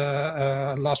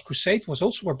the Last Crusade was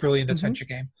also a brilliant adventure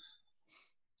game.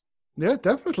 Yeah,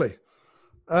 definitely.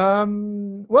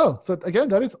 Well, so again,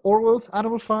 that is Orwell's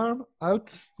Animal Farm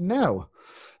out now.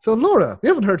 So Laura, we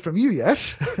haven't heard from you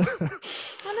yet.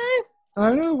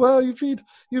 I know. Well, you've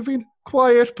been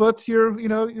quiet, but you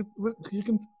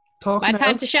can talk. It's my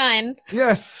time to shine.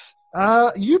 Yes.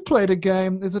 You played a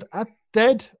game. Is it At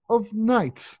Dead of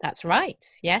Night? That's right.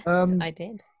 Yes, I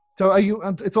did. So are you?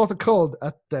 And it's also called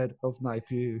At Dead of Night.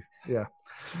 Yeah.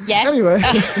 Yes. Anyway.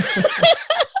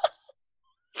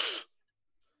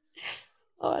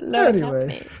 Oh, Lord,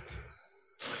 anyway.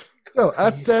 So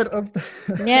At Dead of.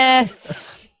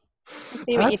 Yes. I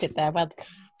see what you did there. Well done.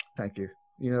 Thank you.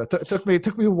 It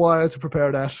took me a while to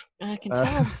prepare that. I can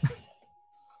tell.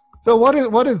 So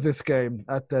what is this game,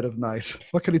 At Dead of Night?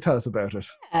 What can you tell us about it?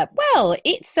 Well,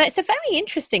 it's a very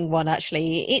interesting one,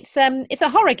 actually. It's a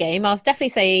horror game. I'll definitely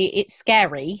say it's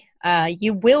scary.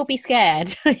 You will be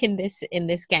scared in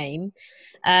this game,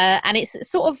 and it's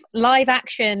sort of live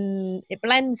action. It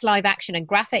blends live action and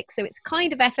graphics, so it's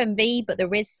kind of FMV, but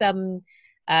there is some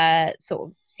sort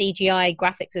of CGI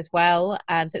graphics as well.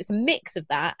 So it's a mix of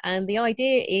that. And the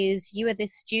idea is you are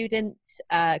this student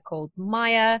called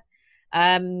Maya.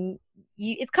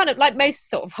 It's kind of like most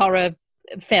sort of horror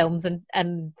films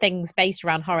and things based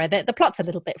around horror. The plot's a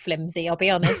little bit flimsy, I'll be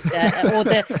honest,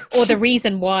 or the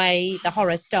reason why the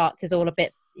horror starts is all a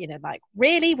bit, like,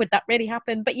 really, would that really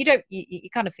happen? But you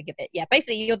kind of forgive it. Yeah,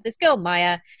 basically you're this girl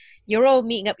Maya, you're all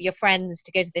meeting up with your friends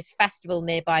to go to this festival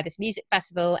nearby, this music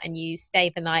festival, and you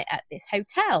stay the night at this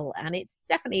hotel, and it's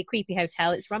definitely a creepy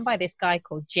hotel. It's run by this guy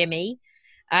called Jimmy,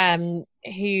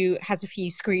 who has a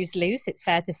few screws loose, it's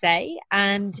fair to say.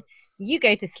 And you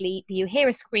go to sleep, you hear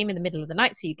a scream in the middle of the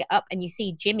night, so you get up and you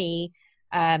see Jimmy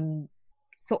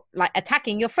sort like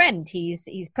attacking your friend.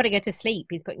 He's putting her to sleep.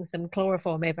 He's putting some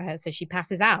chloroform over her so she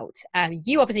passes out.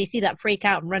 You obviously see that, freak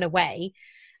out and run away.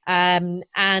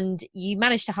 And you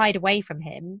manage to hide away from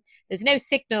him. There's no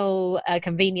signal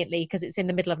conveniently, because it's in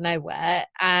the middle of nowhere.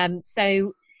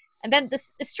 And then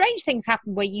the strange things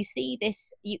happen where you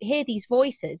hear these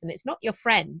voices, and it's not your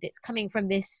friend. It's coming from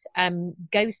this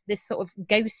this sort of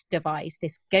ghost device,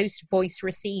 this ghost voice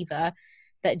receiver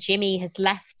that Jimmy has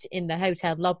left in the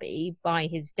hotel lobby by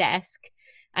his desk.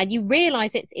 And you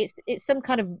realize it's some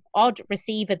kind of odd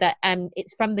receiver that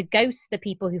it's from the ghosts, the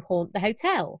people who haunt the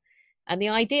hotel. And the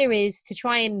idea is to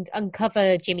try and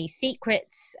uncover Jimmy's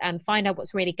secrets and find out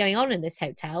what's really going on in this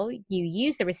hotel. You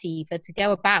use the receiver to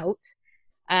go about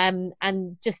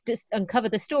and just uncover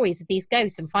the stories of these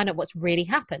ghosts and find out what's really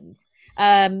happened.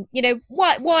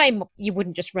 Why you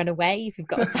wouldn't just run away if you've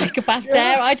got a psychopath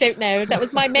there, I don't know. That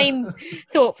was my main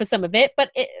thought for some of it.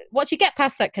 But once you get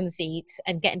past that conceit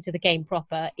and get into the game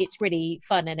proper, it's really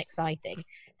fun and exciting.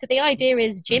 So the idea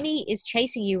is Jimmy is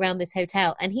chasing you around this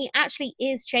hotel, and he actually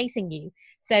is chasing you.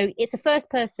 So it's a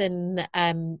first-person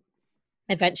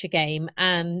adventure game,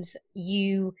 and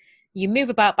you move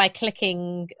about by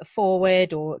clicking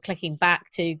forward or clicking back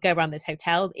to go around this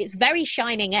hotel. It's very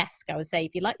Shining-esque, I would say.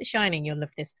 If you like The Shining, you'll love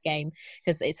this game,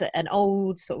 because it's an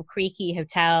old sort of creaky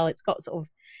hotel. It's got sort of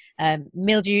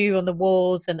mildew on the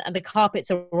walls, and the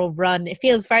carpets are all run. It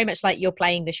feels very much like you're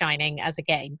playing The Shining as a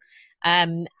game.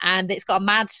 And it's got a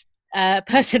mad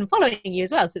person following you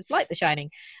as well, so it's like The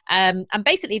Shining. And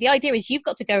basically the idea is you've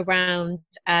got to go around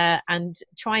and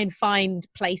try and find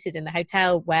places in the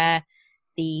hotel where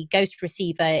the ghost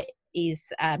receiver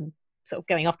is sort of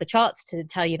going off the charts to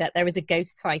tell you that there is a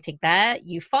ghost sighting there.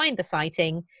 You find the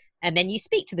sighting, and then you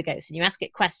speak to the ghost and you ask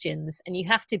it questions, and you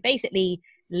have to basically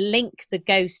link the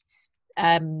ghost's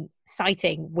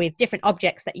sighting with different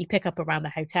objects that you pick up around the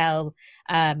hotel,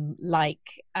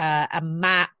 like a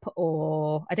map,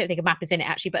 or I don't think a map is in it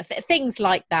actually, but things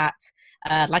like that,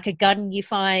 like a gun you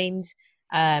find.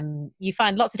 You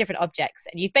find lots of different objects,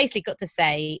 and you've basically got to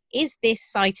say, is this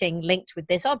sighting linked with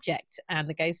this object? And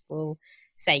the ghost will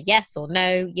say yes or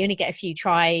no. You only get a few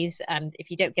tries, and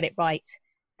if you don't get it right,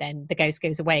 then the ghost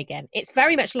goes away again. It's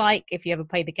very much like if you ever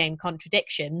played the game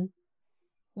Contradiction,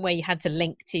 where you had to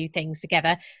link two things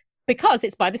together, because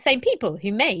it's by the same people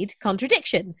who made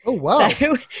Contradiction. Oh, wow.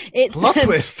 So it's plot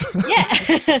twist.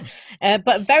 Yeah.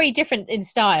 But very different in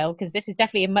style, because this is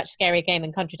definitely a much scarier game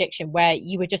than Contradiction, where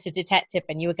you were just a detective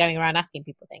and you were going around asking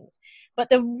people things. But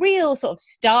the real sort of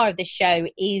star of this show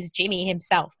is Jimmy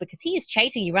himself, because he is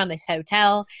chasing you around this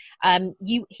hotel.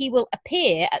 He will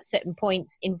appear at certain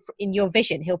points in your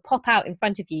vision. He'll pop out in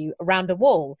front of you around a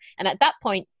wall, and at that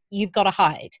point you've got to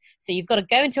hide. So you've got to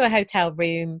go into a hotel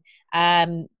room,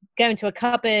 go into a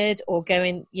cupboard, or go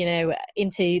in,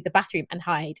 into the bathroom and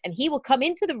hide. And he will come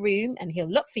into the room and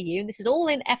he'll look for you. And this is all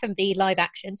in FMV live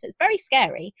action, so it's very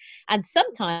scary. And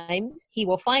sometimes he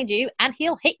will find you and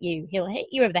he'll hit you. He'll hit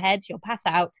you over the head. You'll pass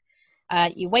out.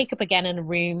 You wake up again in a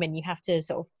room, and you have to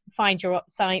sort of find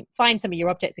some of your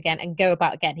objects again and go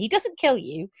about again. He doesn't kill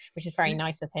you, which is very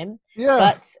nice of him. Yeah.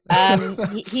 But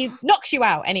he knocks you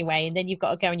out anyway, and then you've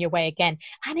got to go on your way again.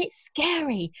 And it's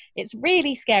scary. It's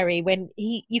really scary when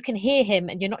you can hear him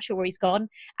and you're not sure where he's gone,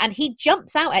 and he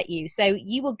jumps out at you. So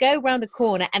you will go around a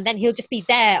corner, and then he'll just be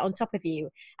there on top of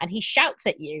you, and he shouts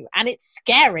at you, and it's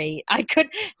scary.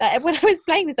 When I was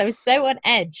playing this, I was so on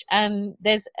edge. And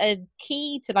there's a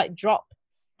key to drop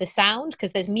the sound,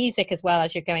 because there's music as well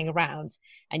as you're going around,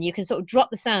 and you can sort of drop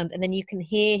the sound, and then you can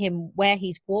hear him where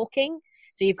he's walking.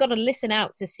 So you've got to listen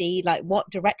out to see what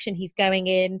direction he's going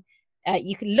in.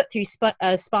 You can look through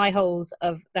spy holes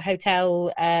of the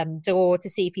hotel door to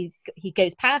see if he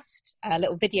goes past. A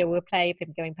little video will play of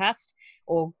him going past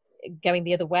or going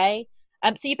the other way.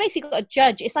 So you basically got to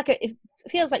judge. It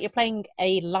feels like you're playing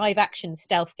a live action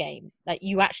stealth game. Like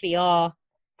you actually are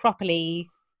properly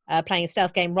playing a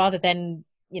stealth game, rather than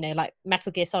like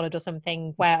Metal Gear Solid or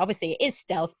something, where obviously it is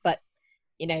stealth, but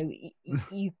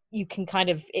you can kind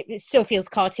of, it still feels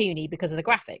cartoony because of the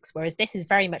graphics, whereas this is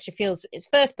very much, it's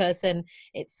first person,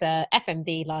 it's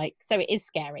FMV like, so it is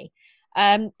scary.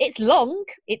 It's long.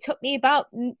 It took me about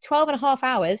 12 and a half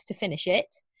hours to finish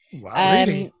it. Wow,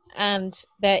 really? And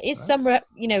there is some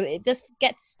it does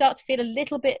start to feel a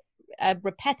little bit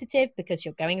repetitive, because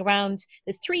you're going around,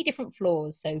 there's 3 different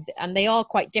floors, and they are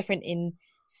quite different in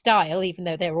style, even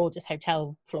though they're all just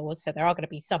hotel floors, so there are going to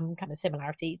be some kind of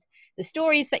similarities. The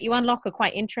stories that you unlock are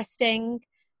quite interesting.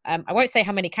 I won't say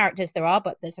how many characters there are,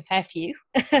 but there's a fair few.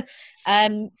 So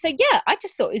yeah, I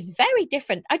just thought it was very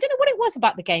different. I don't know what it was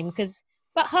about the game, because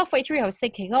about halfway through I was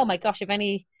thinking, oh my gosh, I've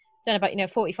only done about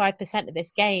 45% of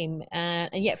this game, and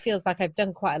yet it feels like I've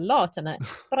done quite a lot.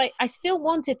 But I still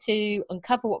wanted to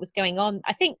uncover what was going on.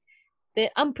 I think the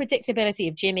unpredictability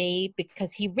of Jimmy,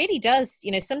 because he really does,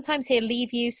 sometimes he'll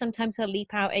leave you, sometimes he'll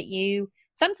leap out at you.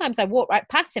 Sometimes I walked right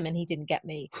past him and he didn't get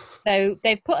me. So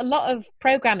they've put a lot of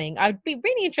programming. I'd be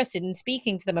really interested in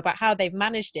speaking to them about how they've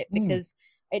managed it, because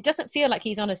it doesn't feel like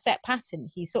he's on a set pattern.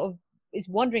 He sort of is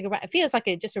wandering around. It feels like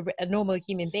just a normal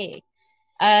human being.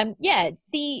 Yeah,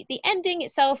 the ending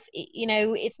itself,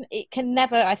 it can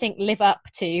never, I think, live up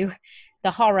to the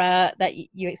horror that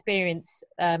you experience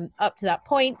up to that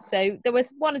point. So there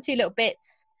was 1 or 2 little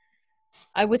bits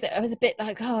I was a bit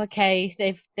like, oh, okay,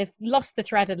 they've lost the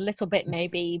thread a little bit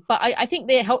maybe, but I think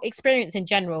the whole experience in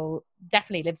general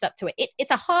definitely lives up to it.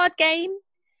 It's a hard game.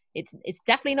 It's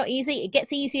definitely not easy. It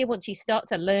gets easier once you start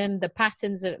to learn the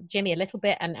patterns of Jimmy a little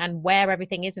bit and where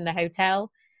everything is in the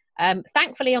hotel.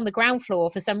 Thankfully, on the ground floor,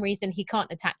 for some reason, he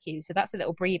can't attack you, so that's a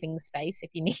little breathing space if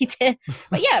you need it.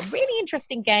 But yeah, really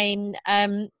interesting game.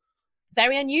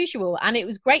 Very unusual, and it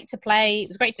was great to play. It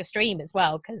was great to stream as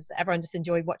well because everyone just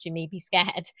enjoyed watching me be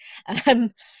scared.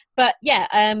 But yeah,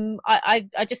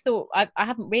 I just thought I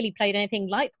haven't really played anything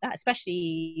like that,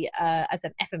 especially as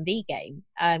an F&V game,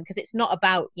 because it's not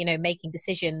about making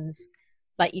decisions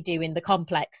like you do in the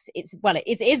complex. It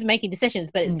is making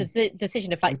decisions, but it's a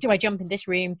decision of like, do I jump in this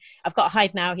room? I've got to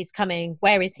hide now. He's coming.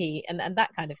 Where is he? And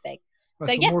that kind of thing.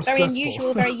 That's so yeah, very stressful.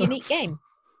 unusual, very unique game.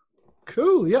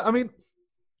 Cool. Yeah, I mean,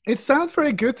 it sounds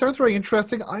very good. Sounds very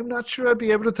interesting. I'm not sure I'd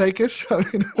be able to take it. I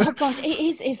mean, oh gosh,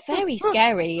 it's very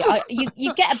scary.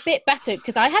 You get a bit better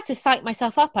because I had to psych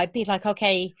myself up. I'd be like,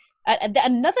 okay.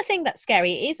 Another thing that's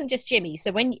scary, it isn't just Jimmy.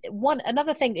 So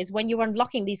another thing is when you're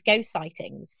unlocking these ghost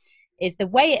sightings, is the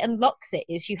way it unlocks it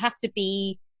is you have to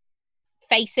be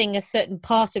facing a certain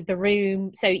part of the room.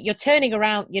 So you're turning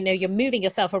around, you're moving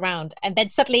yourself around, and then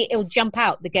suddenly it'll jump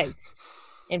out, the ghost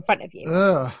in front of you.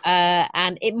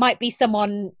 And it might be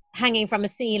someone hanging from a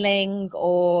ceiling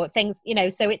or things,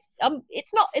 so it's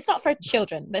not for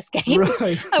children, this game.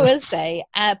 Right. I will say.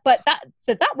 But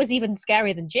that was even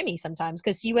scarier than Jimmy sometimes,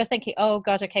 because you were thinking, oh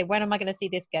god, okay, when am I going to see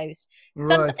this ghost?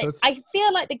 I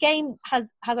feel like the game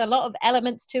has a lot of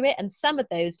elements to it, and some of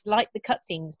those, like the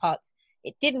cutscenes parts,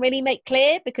 it didn't really make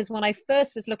clear, because when I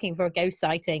first was looking for a ghost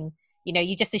sighting,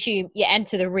 you just assume you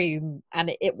enter the room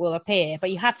and it will appear,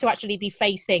 but you have to actually be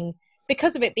facing,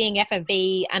 because of it being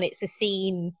FMV and it's a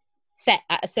scene set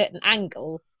at a certain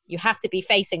angle, you have to be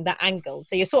facing that angle.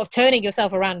 So you're sort of turning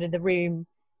yourself around in the room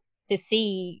to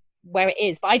see where it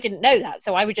is. But I didn't know that.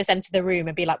 So I would just enter the room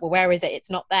and be like, well, where is it?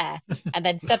 It's not there. And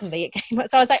then suddenly it came up.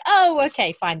 So I was like, oh,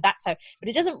 okay, fine. That's how. But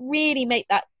it doesn't really make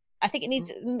that. I think it needs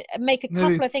to make a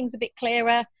couple of things a bit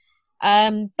clearer.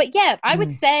 But yeah, I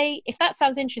would say, if that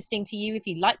sounds interesting to you, if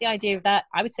you like the idea of that,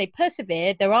 I would say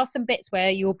persevere. There are some bits where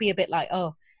you'll be a bit like,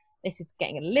 oh, this is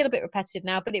getting a little bit repetitive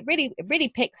now, but it really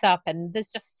picks up, and there's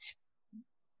just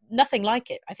nothing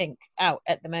like it, I think, out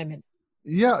at the moment.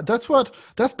 Yeah, that's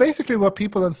basically what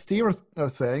people on Steam are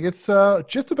saying. It's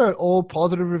just about all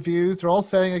positive reviews. They're all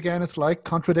saying, again, it's like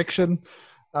contradiction.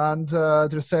 And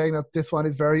they're saying that this one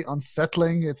is very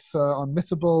unsettling. It's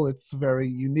unmissable. It's very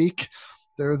unique.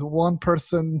 There's one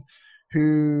person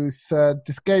who said,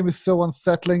 this game is so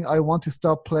unsettling, I want to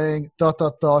stop playing ...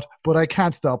 but I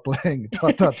can't stop playing ...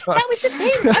 That was the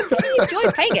thing. I really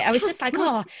enjoyed playing it. I was just like,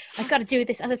 oh, I've got to do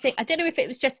this other thing. I don't know if it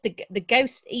was just the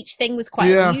ghost. Each thing was quite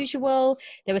unusual.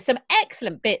 There were some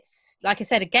excellent bits. Like I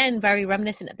said, again, very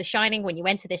reminiscent of The Shining, when you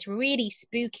enter this really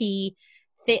spooky,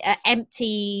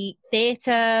 empty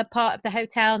theatre part of the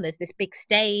hotel, and there's this big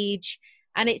stage.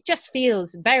 And it just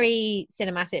feels very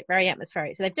cinematic, very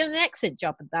atmospheric. So they've done an excellent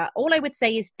job of that. All I would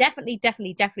say is definitely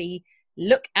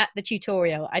look at the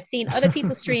tutorial. I've seen other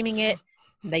people streaming it.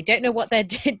 They don't know what they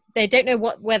don't know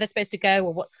where they're supposed to go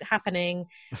or what's happening.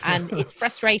 And it's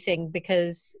frustrating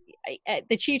because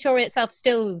the tutorial itself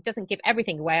still doesn't give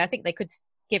everything away. I think they could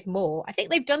give more. I think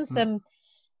they've done some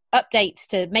updates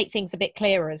to make things a bit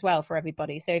clearer as well for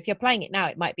everybody. So if you're playing it now,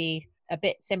 it might be a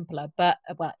bit simpler, but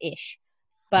ish.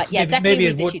 But yeah, definitely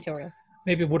read the tutorial.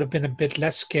 Maybe it would have been a bit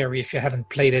less scary if you hadn't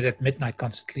played it at midnight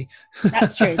constantly.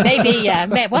 That's true. Maybe, yeah.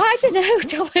 Well, I don't know,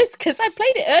 Thomas, because I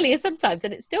played it earlier sometimes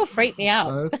and it still freaked me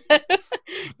out.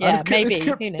 Yeah, maybe.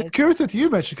 Who knows? It's curious that you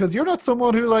mentioned, because you're not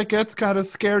someone who gets kind of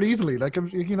scared easily. Like,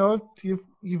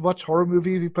 you've watched horror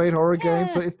movies, you've played horror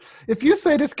games. So if you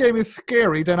say this game is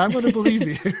scary, then I'm going to believe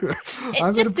you.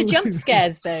 It's just the jump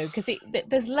scares, though, because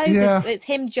there's loads of it's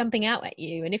him jumping out at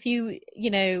you. And if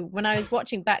when I was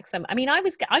watching back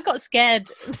I got scared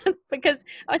because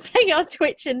I was playing it on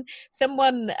Twitch and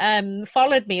someone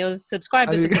followed me or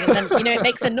subscribed or something, and then it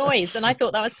makes a noise, and I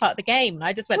thought that was part of the game, and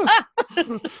I just went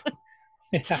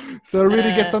So it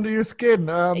really gets under your skin.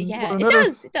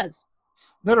 It does.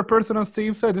 Another person on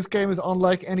Steam said this game is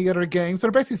unlike any other game. So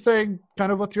they're basically saying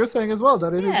kind of what you're saying as well,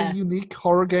 that it is a unique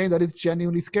horror game that is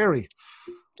genuinely scary.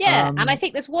 Yeah, and I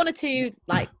think there's one or two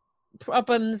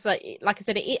problems. Like I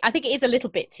said, I think it is a little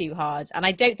bit too hard, and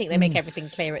I don't think they make everything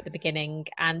clear at the beginning,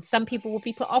 and some people will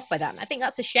be put off by that, and I think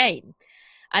that's a shame.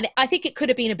 And I think it could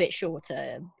have been a bit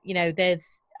shorter.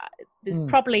 There's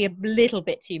probably a little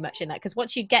bit too much in that, because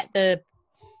once you get the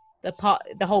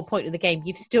the whole point of the game,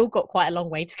 you've still got quite a long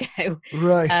way to go.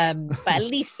 Right. But at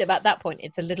least about that point,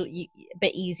 it's a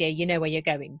bit easier. You know where you're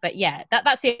going. But yeah,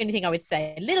 that's the only thing I would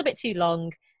say. A little bit too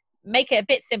long. Make it a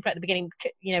bit simpler at the beginning.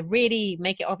 Really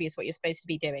make it obvious what you're supposed to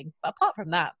be doing. But apart from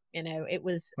that, it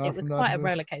was quite a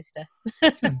roller coaster.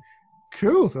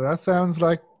 Cool. So that sounds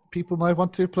like people might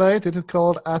want to play it. It is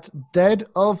called At Dead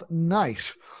of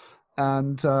Night.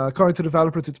 And according to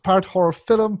developers, it's part horror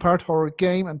film, part horror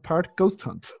game, and part ghost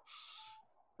hunt,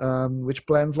 which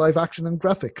blends live action and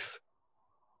graphics.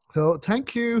 So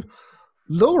thank you,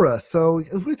 Laura. So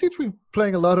we seem to be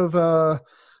playing a lot of,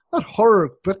 not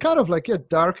horror, but kind of like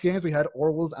dark games. We had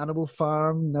Orwell's Animal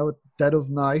Farm, now Dead of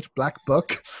Night, Black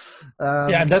Book.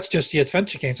 And that's just the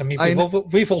adventure games. I mean,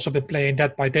 we've also been playing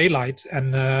Dead by Daylight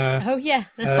and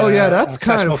that's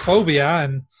kind of Phasmophobia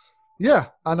and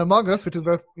and Among Us, which is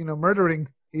about murdering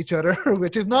each other,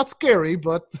 which is not scary,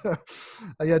 but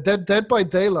Dead by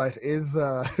Daylight is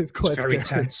quite very scary.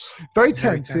 tense. Very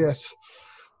tense, yes.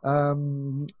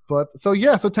 So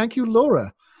thank you,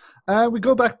 Laura. We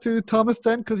go back to Thomas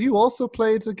then, because you also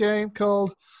played a game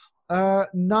called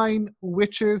Nine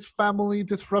Witches Family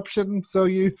Disruption. So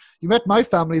you met my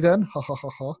family then. Ha ha ha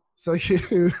ha. So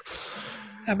you...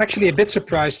 I'm actually a bit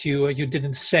surprised you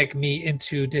didn't seg me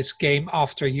into this game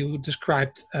after you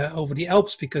described Over the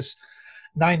Alps, because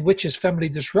Nine Witches Family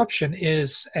Disruption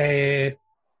is an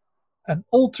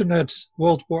alternate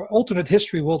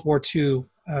history World War II.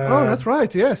 That's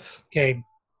right. Yes. Game.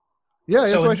 Yeah,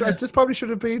 so this probably should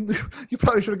have been. You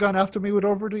probably should have gone after me with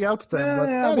Over the Alps then. But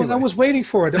anyway. Well, I was waiting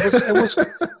for it. It was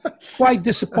quite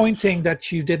disappointing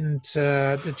that you didn't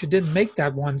make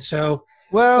that one. So.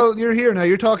 Well, you're here now.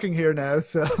 You're talking here now.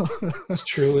 So it's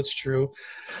true.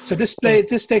 So this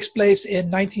takes place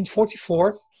in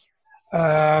 1944,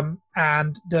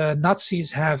 and the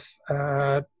Nazis have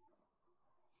an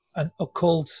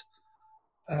occult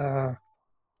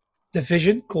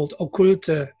division called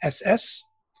Okkulte SS.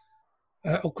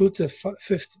 Okkulte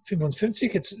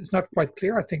 55. It's not quite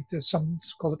clear. I think there's some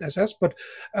call it SS, but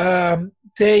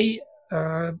they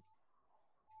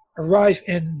arrive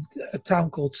in a town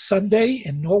called Sunday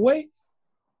in Norway,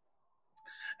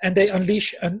 and they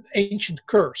unleash an ancient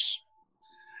curse.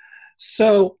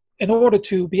 So in order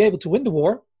to be able to win the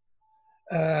war,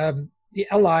 the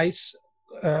Allies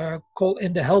call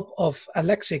in the help of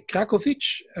Alexei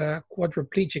Krakovich, a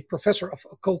quadriplegic professor of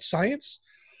occult science,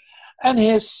 and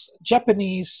his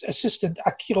Japanese assistant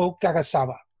Akiro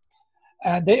Karasawa.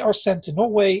 And they are sent to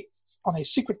Norway on a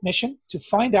secret mission to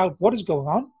find out what is going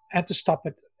on and to stop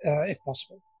it if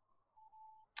possible.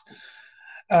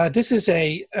 This is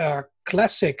a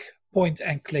classic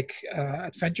point-and-click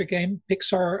adventure game,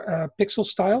 Pixar pixel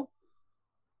style.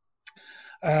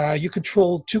 You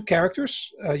control two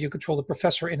characters. You control the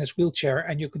professor in his wheelchair,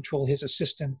 and you control his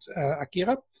assistant,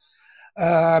 Akira.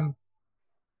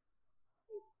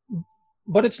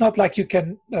 But it's not like you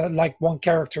can, like one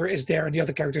character is there and the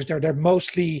other character is there. They're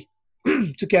mostly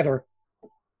together.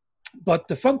 But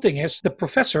the fun thing is the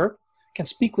professor can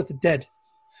speak with the dead.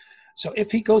 So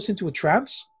if he goes into a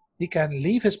trance, he can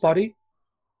leave his body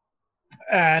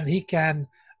and he can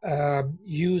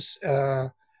use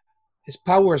his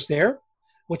powers there,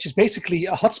 which is basically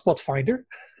a hotspot finder.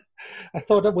 I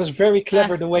thought that was very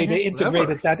clever the way they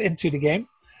integrated that into the game.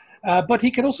 But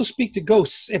he can also speak to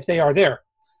ghosts if they are there.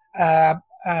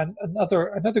 And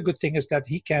another good thing is that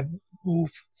he can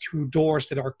move through doors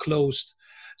that are closed.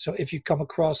 So if you come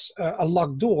across a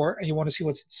locked door and you want to see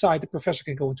what's inside, the professor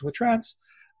can go into a trance,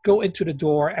 go into the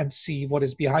door and see what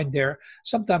is behind there.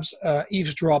 Sometimes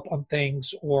eavesdrop on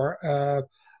things or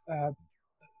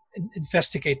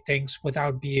investigate things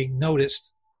without being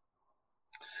noticed.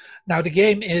 Now the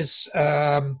game is,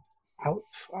 it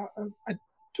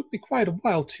took me quite a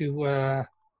while to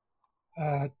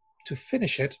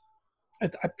finish it.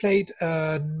 I played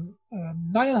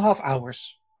 9.5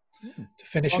 hours to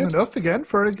finish Long it. enough again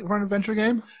for an adventure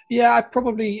game? Yeah, I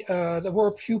probably, there were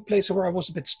a few places where I was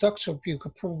a bit stuck, so you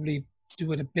could probably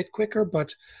do it a bit quicker,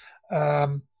 but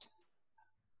all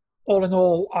in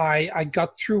all, I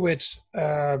got through it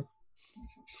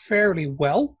fairly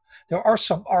well. There are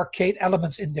some arcade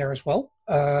elements in there as well,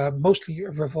 mostly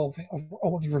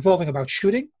revolving about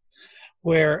shooting,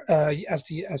 where as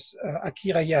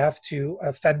Akira, you have to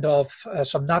fend off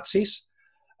some Nazis.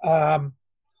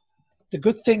 The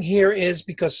good thing here is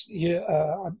because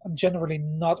I'm generally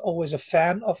not always a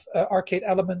fan of arcade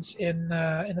elements in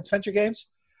adventure games,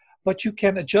 but you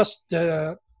can adjust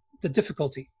the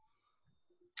difficulty.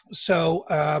 So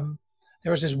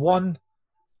there is this one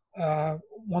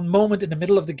moment in the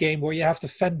middle of the game where you have to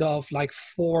fend off like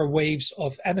 4 waves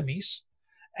of enemies,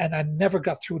 and I never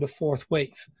got through the fourth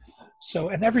wave. So,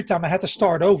 and every time I had to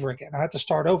start over again. I had to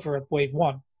start over at wave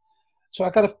 1. So I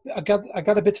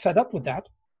got a bit fed up with that.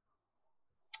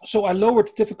 So I lowered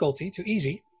the difficulty to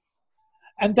easy.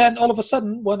 And then all of a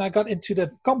sudden, when I got into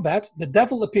the combat, the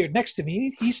devil appeared next to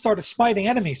me. He started smiting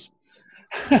enemies.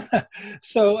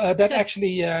 So that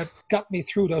actually got me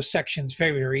through those sections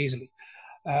very, very easily.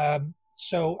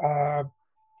 So I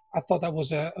thought that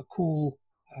was a cool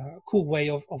way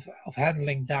of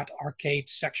handling that arcade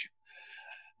section.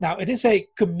 Now, it is a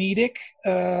comedic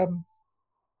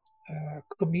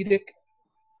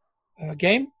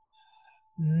game.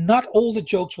 Not all the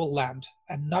jokes will land,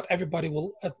 and not everybody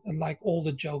will like all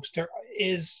the jokes. There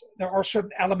are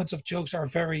certain elements of jokes that are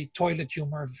very toilet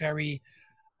humor, very,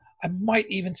 I might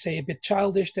even say, a bit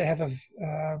childish. They have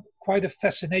quite a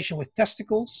fascination with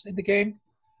testicles in the game.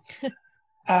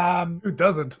 Who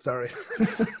doesn't? Sorry.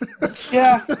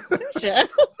 Yeah.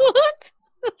 What?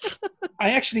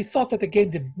 I actually thought that the game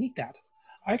didn't need that.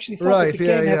 I actually thought that the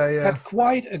game had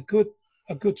quite a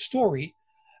good story.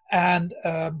 And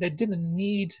they didn't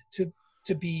need to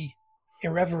be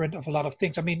irreverent of a lot of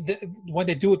things. I mean, when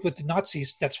they do it with the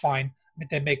Nazis, that's fine. I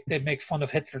mean, they make fun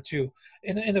of Hitler too,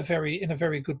 in a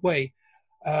very good way.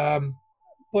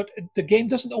 But the game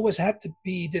doesn't always have to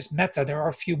be this meta. There are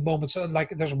a few moments,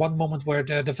 like there's one moment where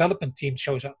the development team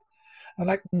shows up. I'm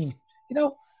like,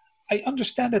 I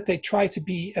understand that they try to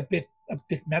be a bit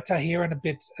meta here and a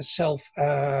bit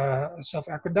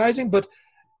self-aggrandizing, but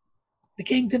the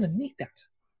game didn't need that.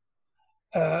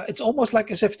 It's almost like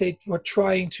as if they were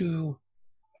trying to,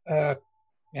 cover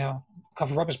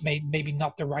up is maybe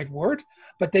not the right word,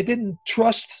 but they didn't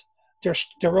trust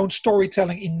their own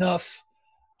storytelling enough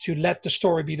to let the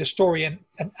story be the story, and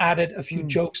added a few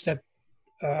jokes that,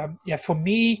 for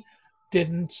me,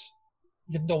 didn't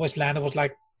always land. It was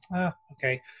like,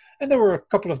 okay. And there were a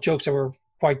couple of jokes that were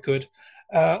quite good.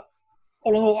 All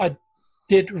in all, I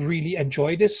did really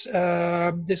enjoy this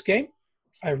game.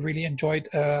 I really enjoyed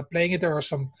playing it. There are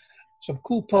some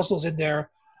cool puzzles in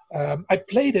there. I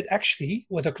played it actually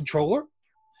with a controller.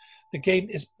 The game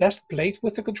is best played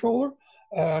with the controller,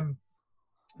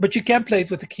 but you can play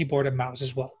it with the keyboard and mouse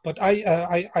as well. But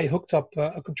I hooked up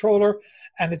a controller,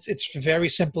 and it's very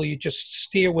simple. You just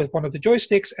steer with one of the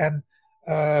joysticks, and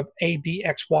A, B,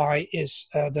 X, Y is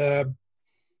the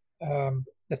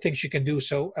things you can do.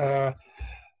 So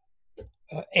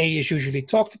A is usually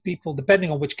talk to people,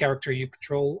 depending on which character you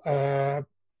control.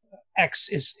 X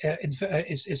is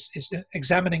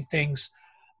examining things,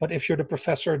 but if you're the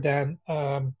professor, then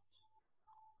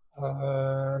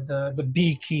the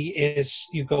B key is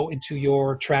you go into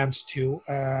your trance to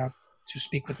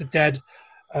speak with the dead.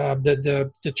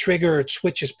 The trigger, it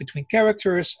switches between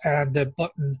characters, and the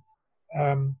button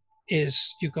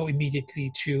is you go immediately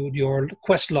to your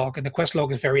quest log, and the quest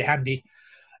log is very handy.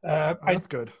 That's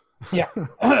good. Yeah.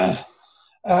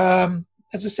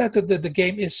 As I said, the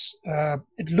game is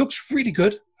it looks really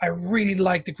good. I really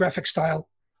like the graphic style.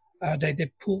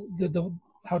 They pull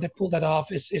how they pull that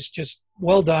off is just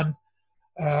well done.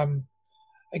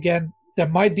 Again, there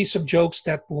might be some jokes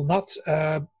that will not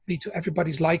be to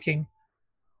everybody's liking,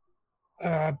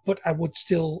 but I would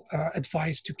still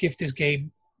advise to give this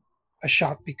game a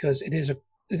shot, because it is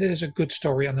a good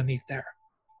story underneath there.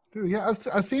 Yeah,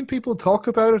 I've seen people talk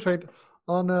about it. Right?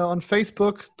 On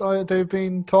Facebook, they've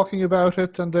been talking about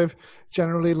it, and they've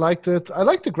generally liked it. I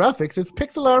like the graphics. It's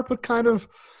pixel art, but kind of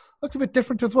looks a bit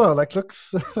different as well. Like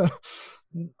looks, I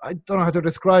don't know how to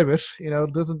describe it.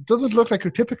 It doesn't look like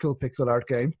your typical pixel art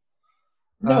game.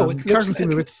 No, it looks a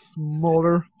bit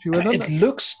smaller. It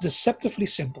looks deceptively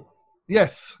simple.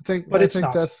 Yes, I think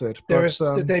not. That's it.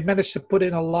 They managed to put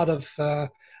in a lot of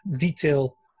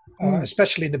detail,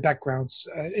 especially in the backgrounds.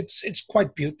 It's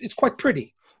quite beautiful. It's quite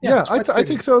pretty. Yeah, I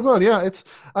think so as well. Yeah, it's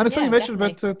funny you mentioned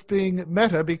definitely. about it being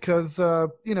meta, because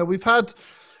we've had,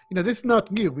 this is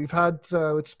not new. We've had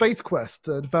with Space Quest,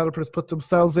 developers put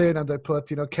themselves in, and they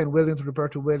put Ken Williams,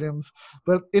 Roberta Williams,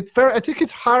 but I think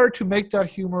it's hard to make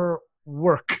that humor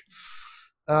work.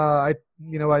 I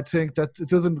think that it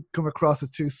doesn't come across as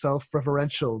too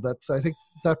self-referential. I think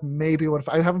that may be what,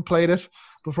 I haven't played it,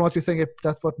 but from what you're saying,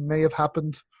 that's what may have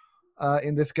happened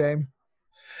in this game.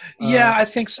 Yeah, I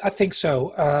think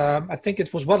so. I think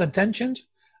it was well intentioned,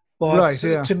 but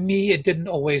to me, it didn't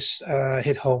always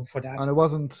hit home for that. And it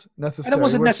wasn't necessary. And it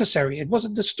wasn't necessary. It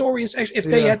wasn't. The story is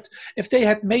if they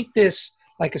had made this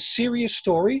like a serious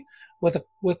story with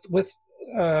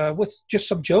just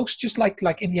some jokes, just like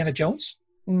Indiana Jones,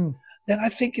 then I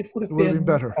think it would have been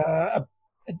better.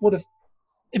 It would have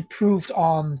improved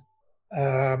for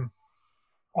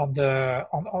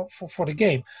the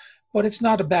game. But it's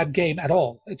not a bad game at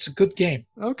all. It's a good game.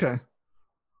 Okay.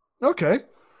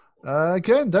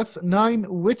 Again, that's Nine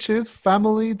Witches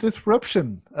Family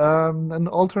Disruption, an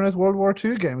alternate World War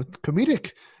II game, a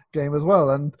comedic game as well.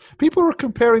 And people were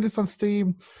comparing this on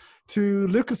Steam to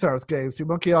LucasArts games, to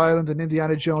Monkey Island and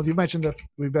Indiana Jones. You mentioned that it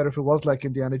would be better if it was like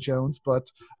Indiana Jones, but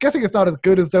I'm guessing it's not as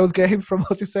good as those games from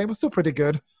what you're saying, but still pretty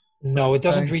good. No, it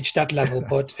doesn't reach that level,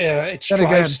 but it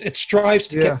strives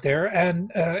to get there,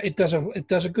 and it does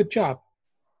a good job.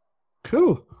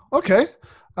 Cool. Okay.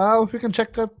 If we can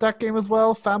check that game as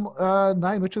well,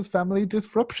 Nine Witches Family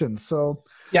Disruption. So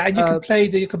yeah, and you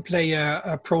can play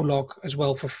a prologue as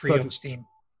well for free on Steam.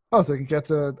 Oh, so you can get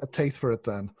a taste for it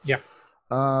then. Yeah.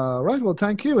 Right. Well,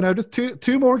 thank you. Now, just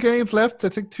two more games left. I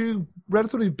think two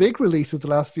relatively big releases the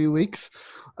last few weeks.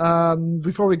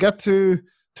 Before we get to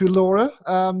Laura,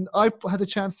 I had a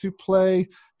chance to play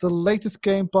the latest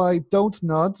game by Don't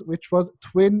Nod, which was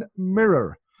Twin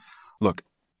Mirror. Look,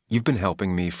 you've been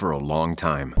helping me for a long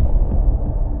time.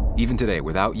 Even today,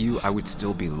 without you, I would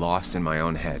still be lost in my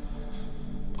own head.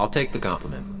 I'll take the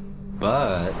compliment.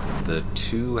 But the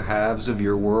two halves of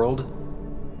your world,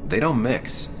 they don't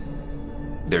mix.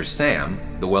 There's Sam,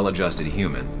 the well-adjusted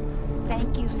human.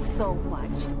 Thank you so much.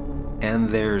 And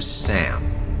there's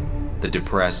Sam, the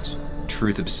depressed,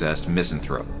 truth-obsessed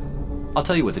misanthrope. I'll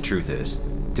tell you what the truth is.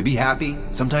 To be happy,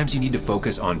 sometimes you need to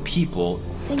focus on people.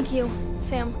 Thank you,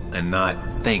 Sam. And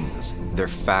not things. They're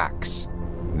facts,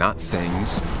 not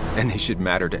things, and they should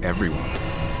matter to everyone.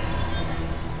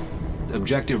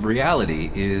 Objective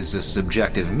reality is a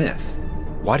subjective myth.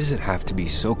 Why does it have to be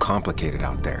so complicated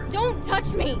out there? Don't touch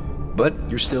me! But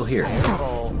you're still here.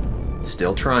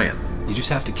 Still trying. You just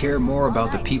have to care more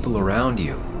about the people around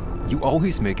you. You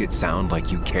always make it sound like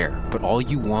you care, but all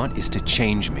you want is to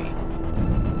change me.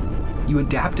 You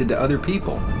adapted to other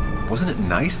people. Wasn't it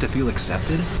nice to feel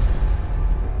accepted?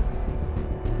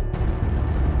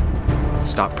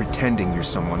 Stop pretending you're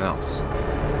someone else.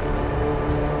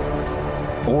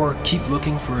 Or keep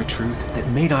looking for a truth that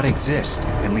may not exist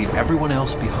and leave everyone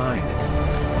else behind.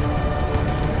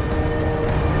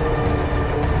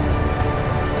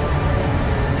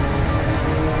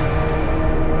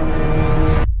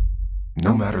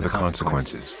 No matter the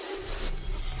consequences.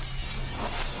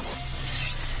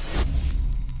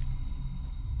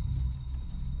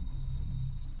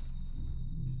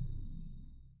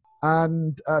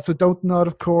 And so Don't Nod,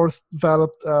 of course,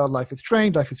 developed Life is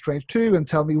Strange 2, and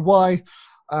Tell Me Why,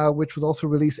 which was also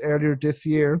released earlier this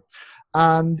year.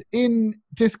 And in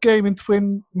this game, in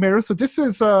Twin Mirror, so this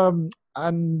is a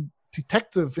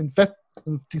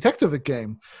detective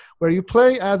game where you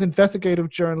play as investigative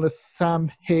journalist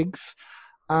Sam Higgs,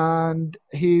 and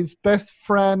his best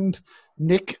friend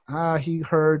Nick, he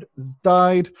heard,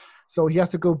 died, so he has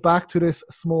to go back to this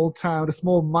small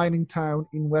mining town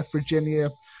in West Virginia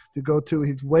to go to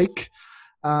his wake.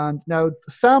 And now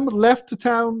Sam left the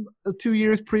town 2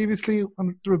 years previously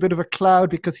under a bit of a cloud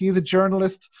because he is a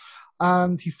journalist,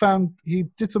 and he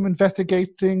did some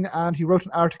investigating, and he wrote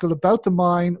an article about the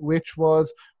mine which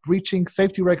was breaching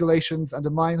safety regulations, and the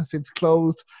mine has since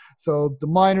closed. So the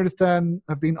miners then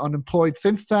have been unemployed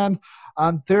since then,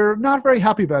 and they're not very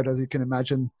happy about it, as you can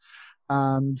imagine.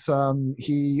 And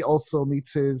he also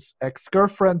meets his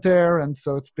ex-girlfriend there, and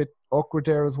so it's a bit awkward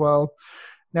there as well.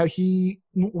 Now,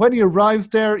 when he arrives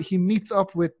there, he meets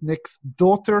up with Nick's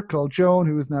daughter, called Joan,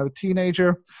 who is now a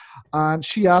teenager, and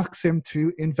she asks him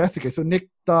to investigate. So Nick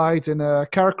died in a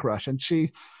car crash, and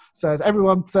she says,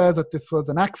 everyone says that this was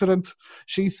an accident.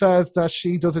 She says that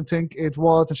she doesn't think it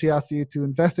was, and she asks you to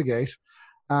investigate.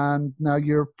 And now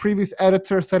your previous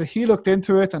editor said he looked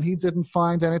into it, and he didn't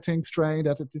find anything strange,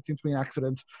 that it seemed to be an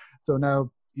accident. So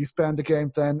now you spend the game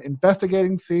then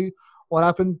investigating, see what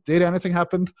happened, did anything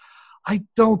happen. I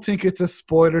don't think it's a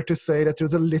spoiler to say that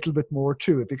there's a little bit more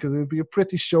to it, because it would be a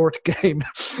pretty short game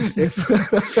if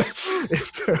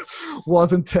there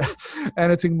wasn't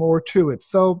anything more to it.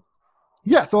 So,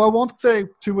 yeah, so I won't say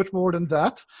too much more than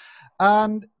that.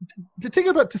 And the thing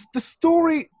about this, the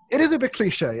story, it is a bit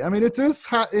cliche. I mean, it does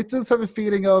have a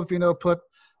feeling of, put,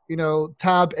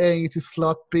 tab A to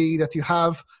slot B, that you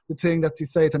have the thing that you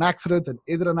say it's an accident, and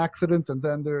is it an accident? And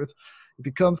then it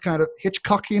becomes kind of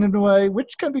Hitchcockian in a way,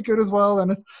 which can be good as well.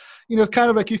 And it's, it's kind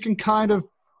of like you can kind of,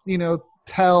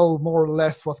 tell more or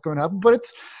less what's going to happen. But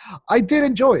I did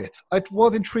enjoy it. It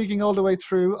was intriguing all the way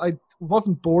through. I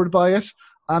wasn't bored by it,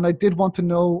 and I did want to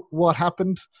know what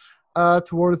happened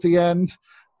towards the end.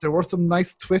 There were some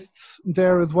nice twists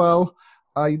there as well.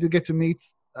 You did get to meet,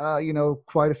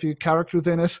 quite a few characters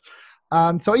in it.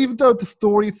 And so even though the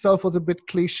story itself was a bit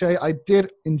cliche, I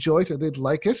did enjoy it. I did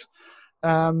like it.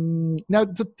 Now,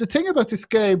 the thing about this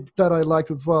game that I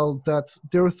liked as well, that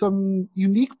there are some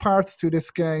unique parts to this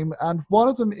game, and one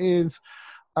of them is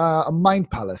a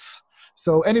mind palace.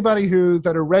 So anybody who's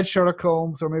either read Sherlock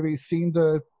Holmes or maybe seen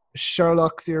the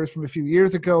Sherlock series from a few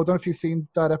years ago, I don't know if you've seen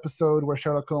that episode where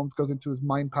Sherlock Holmes goes into his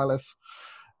mind palace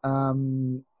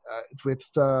with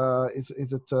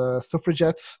is it the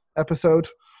suffragettes episode?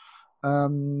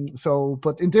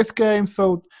 But in this game,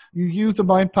 so you use the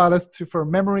mind palace for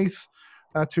memories,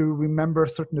 to remember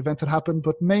certain events that happened,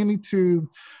 but mainly to,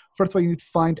 first of all, you need to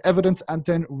find evidence and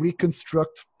then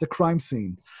reconstruct the crime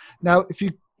scene. Now, if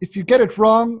you get it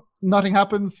wrong, nothing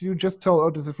happens. You just tell,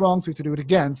 oh, this is wrong, so you have to do it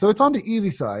again. So it's on the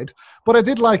easy side, but I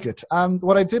did like it. And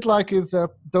what I did like is that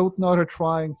Dontnod are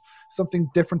trying something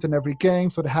different in every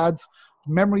game. So they had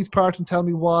memories part in Tell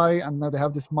Me Why, and now they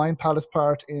have this mind palace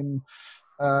part in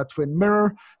Twin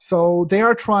Mirror. So they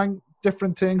are trying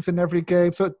different things in every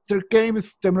game. So their game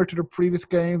is similar to the previous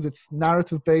games. It's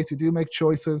narrative based. You do make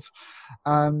choices,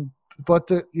 but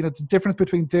the difference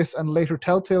between this and later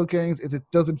Telltale games is it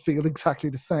doesn't feel exactly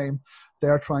the same. They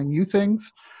are trying new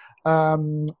things,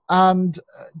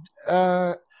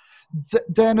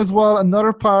 then as well,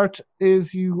 another part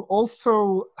is you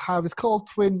also have, it's called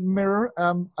Twin Mirror.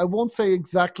 I won't say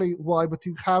exactly why, but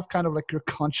you have kind of like your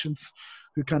conscience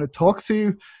who kind of talks to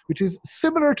you, which is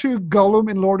similar to Gollum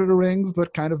in Lord of the Rings,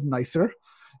 but kind of nicer.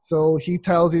 So he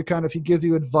tells you he gives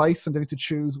you advice, and then you have to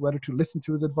choose whether to listen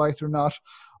to his advice or not,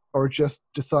 or just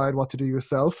decide what to do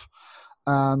yourself.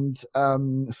 And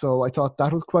so I thought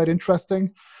that was quite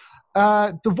interesting.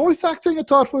 The voice acting I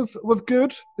thought was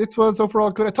good. It was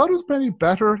overall good. I thought it was maybe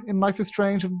better in Life is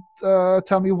Strange and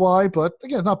Tell Me Why, but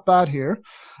again, not bad here.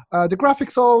 The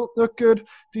graphics all look good.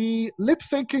 The lip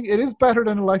syncing, it is better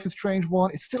than the Life is Strange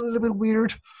one. It's still a little bit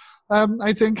weird,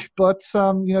 I think, but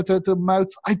the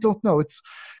mouths, I don't know. It's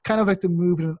kind of like the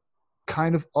move in a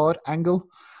kind of odd angle.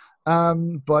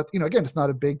 But again, it's not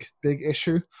a big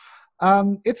issue.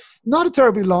 It's not a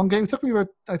terribly long game. It took me about,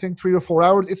 I think, 3 or 4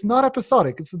 hours. It's not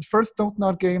episodic. It's the first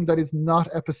Dontnod game that is not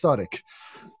episodic.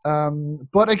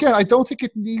 But again, I don't think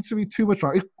it needs to be too much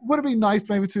long. It would have been nice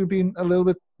maybe to have been a little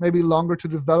bit maybe longer to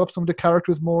develop some of the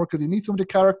characters more, because you need some of the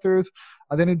characters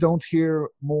and then you don't hear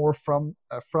more from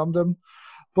them.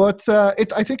 But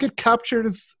I think it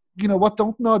captures, what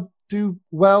Dontnod do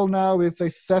well now is they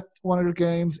set one of their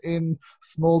games in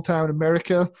small town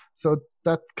America. So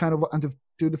that kind of, and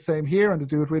do the same here, and they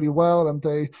do it really well, and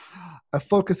they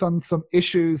focus on some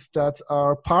issues that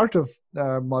are part of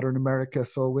modern America.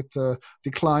 So with the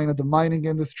decline of the mining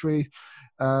industry,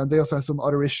 they also have some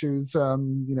other issues,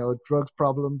 drugs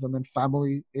problems, and then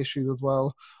family issues as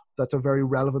well that are very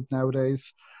relevant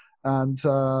nowadays. And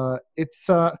it's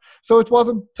so it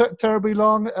wasn't terribly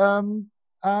long,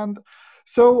 and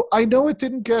so I know it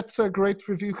didn't get great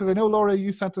reviews, because I know, Laura,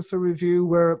 you sent us a review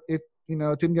where it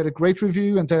didn't get a great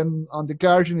review, and then on The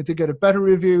Guardian it did get a better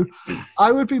review.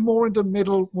 I would be more in the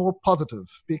middle, more positive,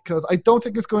 because I don't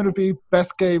think it's going to be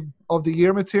best game of the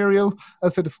year material.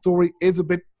 As I said, the story is a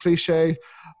bit cliche,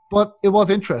 but it was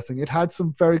interesting. It had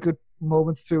some very good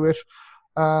moments to it,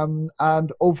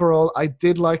 and overall I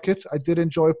did like it. I did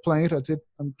enjoy playing it.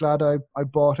 I'm glad I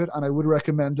bought it, and I would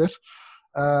recommend it.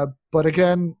 But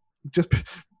again, just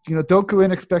don't go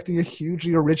in expecting a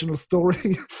hugely original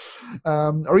story,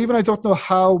 or even I don't know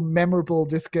how memorable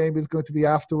this game is going to be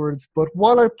afterwards. But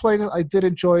while I played it, I did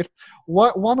enjoy it.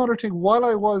 One other thing, while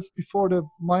I was before the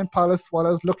Mind Palace, while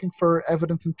I was looking for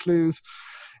evidence and clues,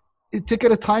 it did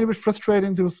get a tiny bit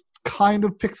frustrating. There was kind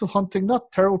of pixel hunting,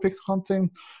 not terrible pixel hunting,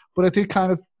 but I did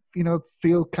kind of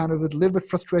feel kind of a little bit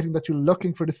frustrating that you're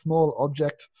looking for the small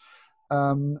object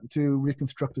to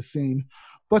reconstruct the scene.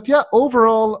 But yeah,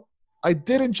 overall, I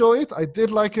did enjoy it. I did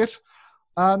like it.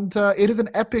 And it is an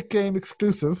Epic Game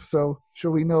exclusive, so sure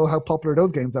we know how popular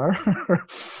those games are.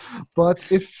 But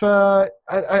if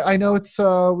I know it's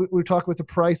we're talking about the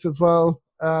price as well.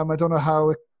 I don't know how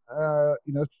if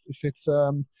it's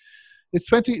 30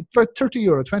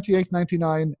 euro,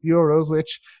 28.99 euros,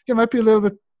 which it might be a little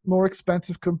bit more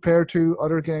expensive compared to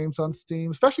other games on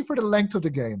Steam, especially for the length of the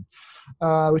game,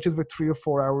 which is about 3 or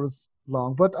 4 hours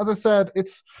long. But as I said,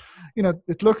 it's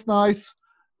it looks nice.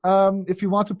 If you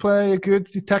want to play a good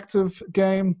detective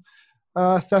game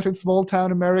set in small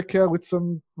town America with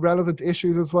some relevant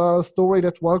issues as well, a story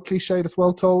that's well cliched, that's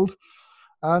well told,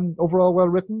 and overall well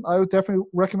written, I would definitely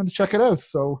recommend to check it out.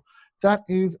 So that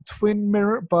is Twin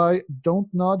Mirror by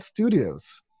Dontnod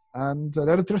Studios, and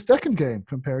that is their second game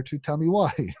compared to Tell Me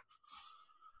Why.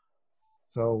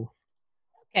 So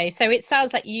okay, so it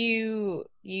sounds like you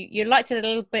liked it a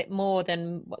little bit more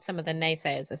than what some of the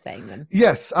naysayers are saying then.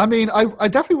 Yes, I mean, I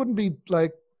definitely wouldn't be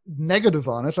like negative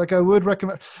on it. Like I would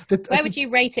recommend. Where would you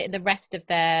rate it in the rest of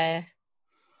their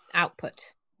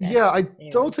output? Yeah, I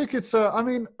don't think it's.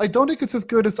 I don't think it's as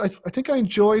good as. I think I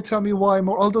enjoy Tell Me Why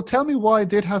more. Although Tell Me Why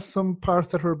did have some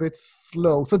parts that were a bit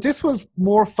slow. So this was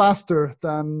more faster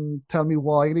than Tell Me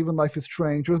Why, and even Life is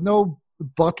Strange. There was no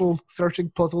bottle searching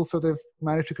puzzle, so they've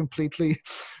managed to completely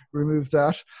remove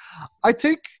that. I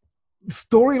think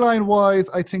storyline wise,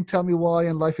 I think Tell Me Why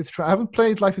and Life is Strange. I haven't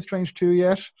played Life is Strange 2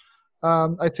 yet.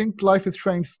 I think Life is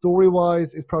Strange story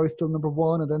wise is probably still number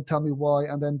one, and then Tell Me Why,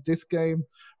 and then this game.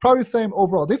 Probably the same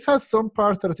overall. This has some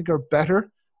parts that I think are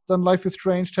better than Life is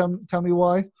Strange, Tell Me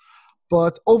Why.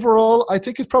 But overall, I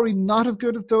think it's probably not as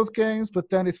good as those games, but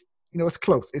then it's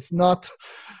close. It's not,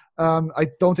 I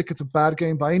don't think it's a bad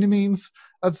game by any means.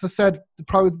 As I said,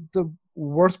 probably the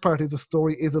worst part is the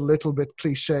story is a little bit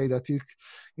cliche that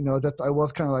that I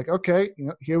was kind of like, okay,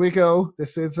 here we go.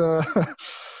 This is,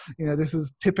 this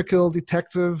is typical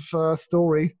detective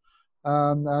story.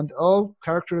 And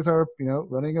characters are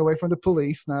running away from the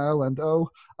police now, and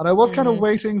I was kind of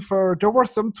waiting for. There were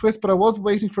some twists, but I was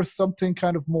waiting for something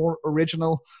kind of more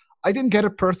original. I didn't get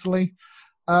it personally,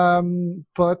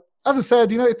 but as I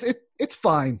said, it's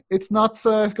fine. It's not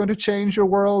going to change your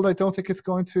world. I don't think it's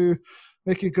going to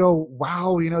make you go,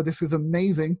 wow, this is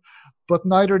amazing. But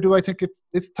neither do I think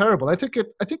it's terrible. I think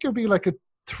it'd be like a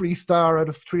 3-star out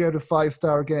of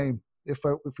 5-star game if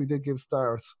we did give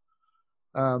stars.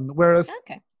 Whereas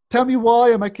Tell Me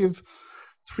Why, I might give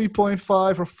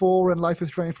 3.5 or 4, and Life is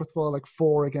Strange, first of all, like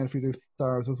 4 again if you do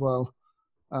stars as well.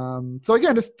 So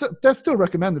again, that's still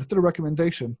recommended. It's still a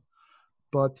recommendation.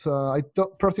 But I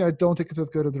don't think it's as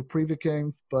good as the previous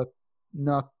games, but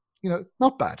not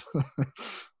bad.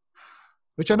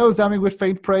 Which I know is damning with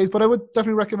faint praise, but I would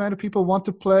definitely recommend if people want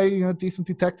to play a decent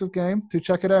detective game to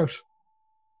check it out.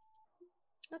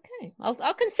 Okay,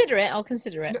 I'll consider it.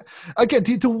 Again,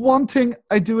 the one thing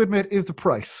I do admit is the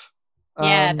price.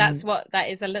 Yeah, that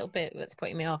is a little bit what's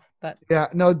putting me off. But yeah,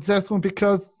 no, that's one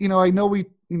because I know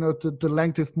the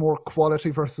length is more quality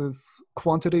versus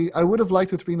quantity. I would have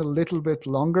liked it to be a little bit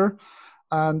longer,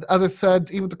 and as I said,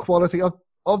 even the quality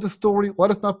of the story, while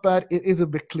it's not bad, it is a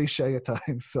bit cliche at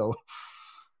times. So,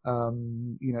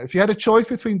 if you had a choice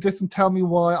between this and Tell Me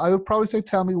Why, I would probably say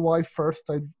Tell Me Why first.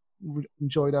 I'd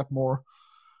enjoy that more.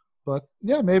 But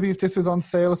yeah, maybe if this is on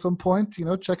sale at some point,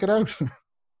 check it out.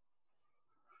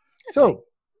 So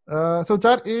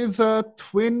that is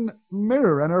Twin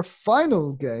Mirror, and our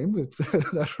final game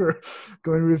that we're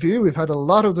going to review. We've had a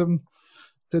lot of them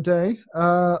today.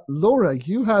 Laura,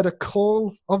 you had A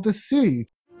Call of the Sea.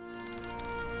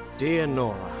 Dear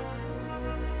Nora,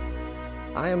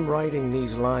 I am writing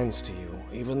these lines to you,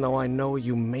 even though I know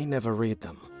you may never read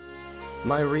them.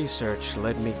 My research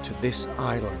led me to this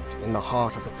island in the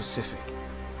heart of the Pacific.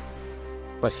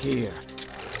 But here,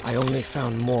 I only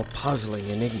found more puzzling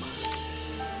enigmas.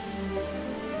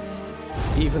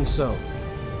 Even so,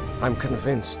 I'm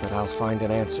convinced that I'll find an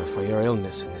answer for your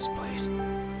illness in this place.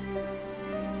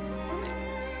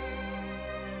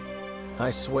 I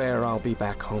swear I'll be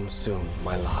back home soon,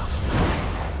 my love.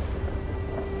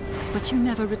 But you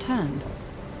never returned.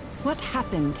 What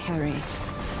happened, Harry?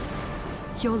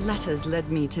 Your letters led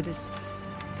me to this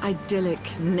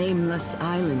idyllic, nameless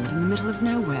island in the middle of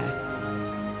nowhere.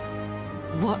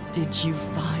 What did you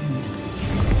find?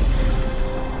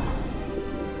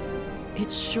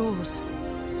 Its shores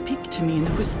speak to me in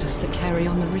the whispers that carry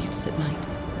on the reefs at night.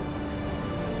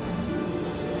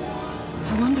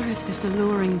 I wonder if this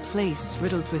alluring place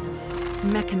riddled with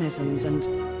mechanisms and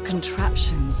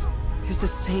contraptions is the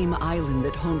same island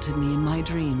that haunted me in my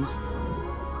dreams.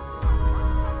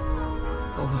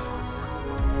 Or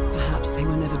perhaps they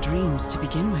were never dreams to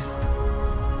begin with.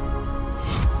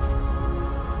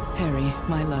 Harry,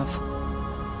 my love,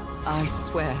 I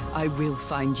swear I will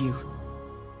find you.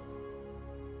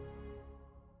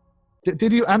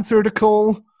 Did you answer the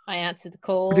call? I answered the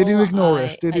call. Or did you ignore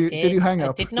it? Did you hang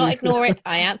up? I did not ignore it.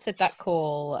 I answered that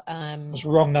call. It was the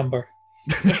wrong number.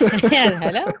 Yeah,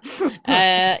 hello.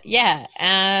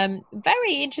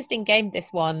 Very interesting game,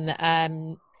 this one.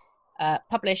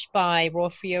 Published by Raw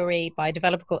Fury, by a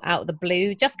developer called Out of the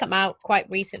Blue. Just come out quite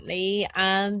recently,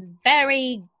 and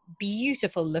very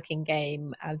beautiful looking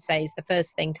game, I would say, is the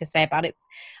first thing to say about it.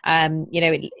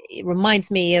 It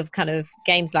reminds me of kind of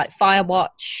games like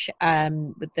Firewatch,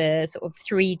 with the sort of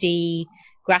 3D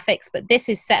graphics, but this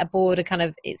is set aboard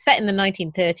it's set in the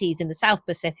 1930s in the South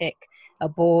Pacific,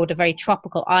 aboard a very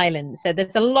tropical island. So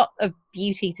there's a lot of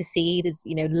beauty to see. There's,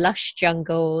 lush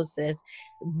jungles, there's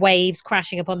waves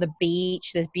crashing upon the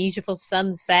beach, there's beautiful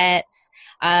sunsets,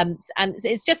 and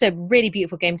it's just a really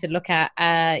beautiful game to look at.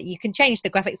 You can change the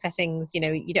graphic settings, you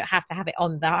don't have to have it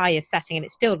on the highest setting and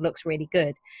it still looks really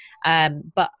good.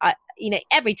 But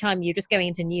every time you're just going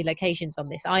into new locations on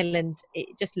this island, it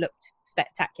just looked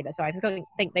spectacular. So I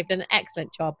think they've done an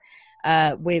excellent job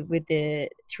with the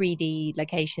 3D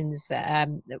locations,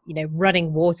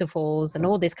 running waterfalls and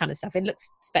all this kind of stuff. It looks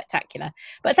spectacular.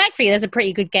 But thankfully, there's a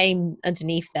pretty good game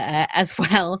underneath there as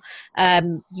well.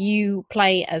 You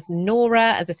play as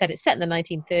Nora. As I said, it's set in the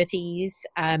 1930s.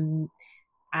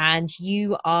 And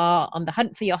you are on the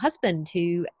hunt for your husband,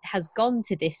 who has gone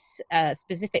to this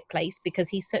specific place because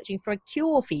he's searching for a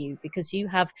cure for you, because you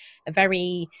have a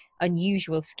very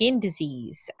unusual skin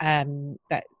disease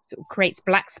that sort of creates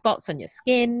black spots on your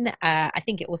skin. I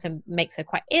think it also makes her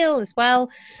quite ill as well.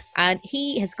 And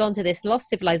he has gone to this lost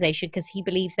civilization because he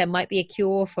believes there might be a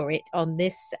cure for it on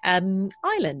this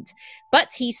island.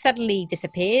 But he suddenly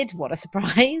disappeared. What a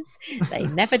surprise. They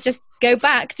never just go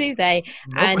back, do they?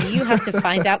 Nope. And you have to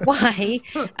find out why.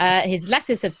 His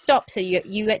letters have stopped. So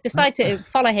you decide to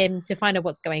follow him to find out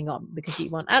what's going on because you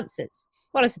want answers.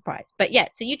 What a surprise. But yeah,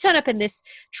 so you turn up in this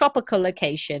tropical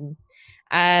location.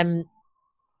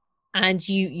 And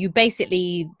you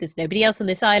basically, there's nobody else on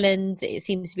this island. It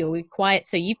seems to be all quiet.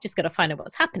 So you've just got to find out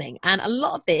what's happening. And a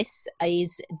lot of this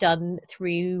is done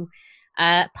through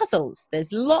puzzles.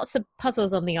 There's lots of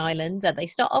puzzles on the island, and they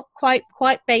start off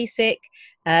quite basic,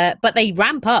 but they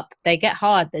ramp up. They get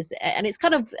hard. And it's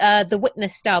kind of the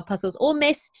Witness style puzzles, or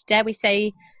Myst, dare we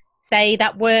say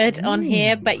that word on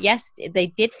here. But yes, they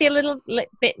did feel a little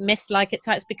bit Myst-like at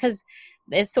times because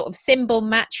there's sort of symbol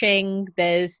matching.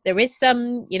 There is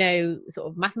some,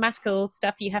 sort of mathematical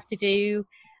stuff you have to do.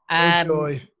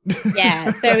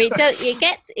 Yeah, so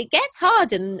it gets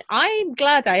hard, and I'm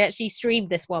glad I actually streamed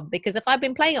this one, because if I'd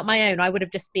been playing on my own, I would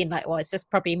have just been like, well, it's just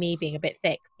probably me being a bit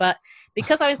thick. But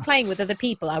because I was playing with other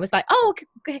people, I was like, oh,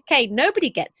 okay, nobody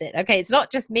gets it. Okay, it's not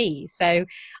just me. So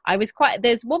I was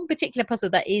there's one particular puzzle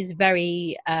that is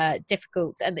very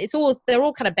difficult, and they're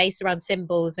all kind of based around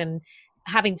symbols and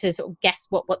having to sort of guess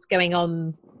what's going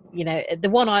on. The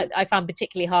one I found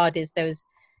particularly hard is those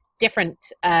different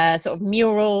sort of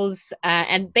murals,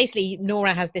 and basically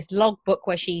Nora has this logbook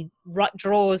where she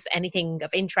draws anything of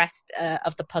interest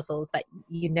of the puzzles that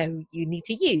you need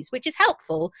to use, which is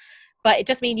helpful. But it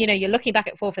just means, you're looking back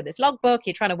and forth at this logbook,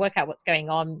 you're trying to work out what's going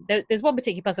on. There's one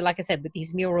particular puzzle, like I said, with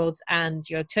these murals, and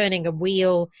you're turning a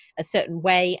wheel a certain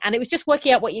way. And it was just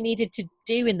working out what you needed to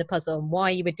do in the puzzle and why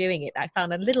you were doing it. I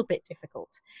found a little bit difficult.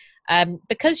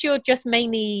 Because you're just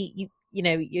mainly,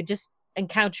 you're just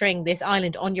encountering this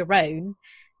island on your own.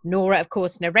 Nora, of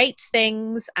course, narrates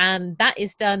things, and that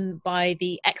is done by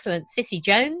the excellent Cissy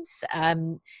Jones.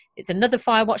 It's another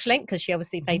Firewatch link because she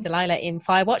obviously played Delilah in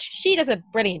Firewatch. She does a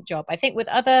brilliant job. I think with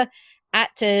other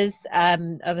actors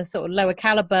of a sort of lower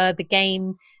caliber, the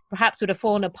game perhaps would have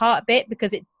fallen apart a bit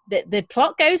because the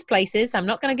plot goes places. I'm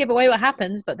not going to give away what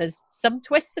happens, but there's some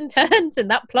twists and turns in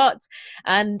that plot,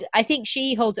 and I think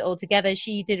she holds it all together.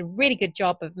 She did a really good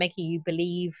job of making you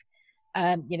believe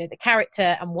the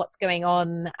character and what's going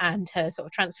on, and her sort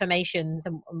of transformations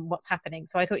and what's happening.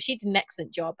 So I thought she did an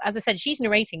excellent job. As I said, she's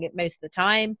narrating it most of the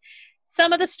time.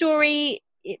 Some of the story,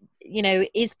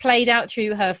 is played out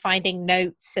through her finding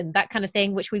notes and that kind of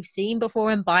thing, which we've seen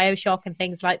before in BioShock and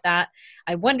things like that.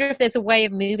 I wonder if there's a way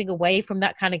of moving away from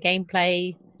that kind of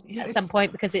gameplay at some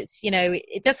point, because it's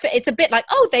it's a bit like,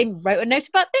 oh, they wrote a note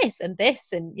about this, and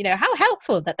how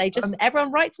helpful that they just everyone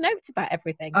writes notes about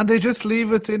everything, and they just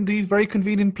leave it in these very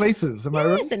convenient places. Am I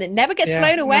right? Yes, and it never gets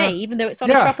blown away, even though it's on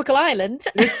a tropical island.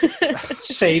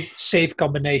 Save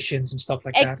combinations and stuff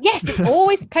like that. Yes, it's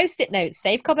always post-it notes,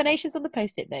 save combinations on the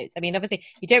post-it notes. I mean, obviously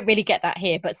you don't really get that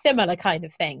here, but similar kind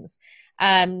of things.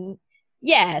 So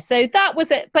that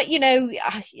was it. But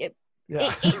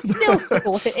it's still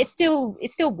supportive. It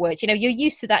still works. You're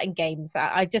used to that in games.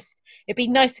 It'd be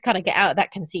nice to kind of get out of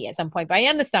that conceit at some point. But I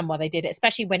understand why they did it,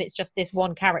 especially when it's just this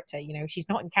one character. She's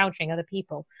not encountering other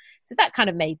people, so that kind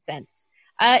of made sense.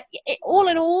 All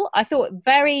in all, I thought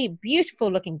very beautiful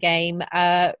looking game.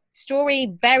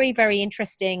 Story very, very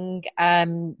interesting.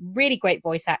 Really great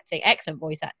voice acting, excellent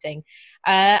voice acting,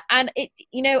 and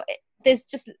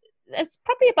there's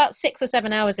probably about 6 or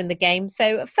 7 hours in the game,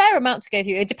 so a fair amount to go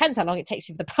through. It depends how long it takes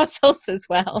you for the puzzles as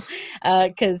well,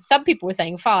 because some people were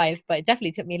saying 5, but it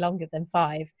definitely took me longer than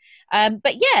 5.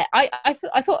 But yeah, I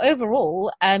thought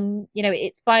overall,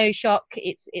 it's BioShock,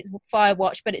 it's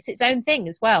Firewatch, but it's its own thing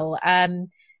as well. And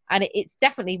and it's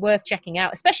definitely worth checking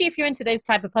out, especially if you're into those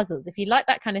type of puzzles. If you like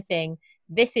that kind of thing,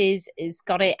 this is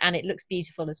got it, and it looks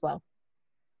beautiful as well.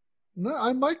 No,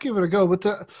 I might give it a go, but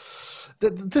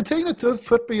the thing that does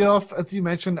put me off, as you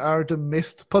mentioned, are the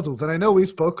Myst puzzles, and I know we've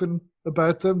spoken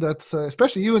about them. That's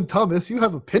especially you and Thomas. You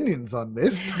have opinions on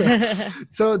Myst.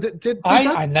 So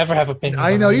I never have opinions.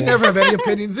 I know you never have any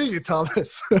opinions, do you,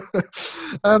 Thomas?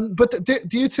 But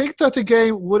do you think that the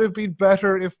game would have been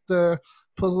better if the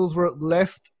puzzles were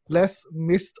less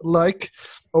Myst-like,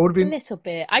 or would have been a little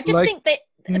bit? I just think that.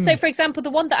 So, for example, the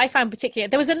one that I found particularly,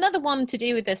 there was another one to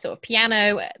do with the sort of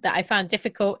piano that I found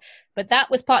difficult, but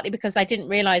that was partly because I didn't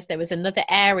realize there was another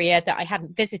area that I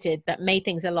hadn't visited that made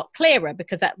things a lot clearer,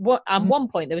 because at one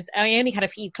point I only had a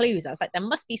few clues. I was like, there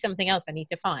must be something else I need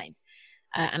to find.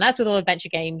 And as with all adventure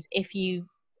games, if you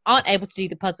aren't able to do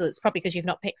the puzzle, it's probably because you've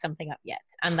not picked something up yet,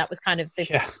 and that was kind of the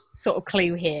sort of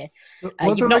clue here.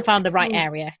 You've not found the right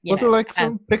area. Was there like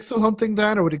some pixel hunting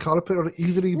then, or would you call it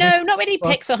easily? No, not really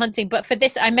pixel hunting, but for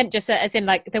this I meant just as in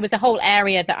like there was a whole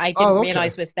area that I didn't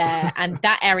realize was there, and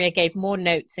that area gave more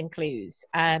notes and clues.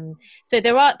 So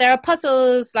there are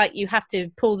puzzles like you have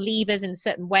to pull levers in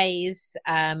certain ways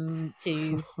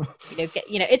to get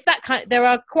it's that kind. There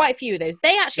are quite a few of those.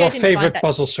 They actually your favorite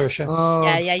puzzle,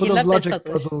 Saoirse. Yeah, you love those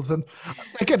puzzles. And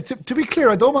again, to be clear,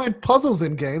 I don't mind puzzles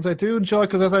in games. I do enjoy,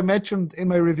 because as I mentioned in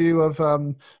my review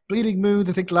of Bleeding Moons,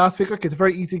 I think last week, it's a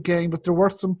very easy game, but there were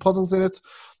some puzzles in it,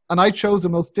 and I chose the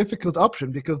most difficult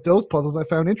option because those puzzles I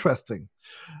found interesting.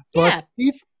 But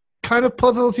these kind of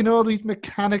puzzles, these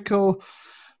mechanical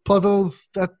puzzles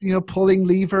that, pulling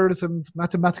levers and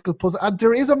mathematical puzzles, and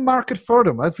there is a market for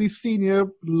them. As we've seen, a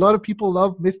lot of people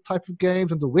love Myst type of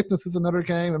games, and The Witness is another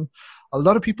game, and a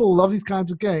lot of people love these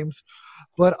kinds of games.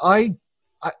 But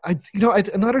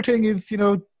another thing is,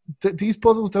 these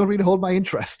puzzles don't really hold my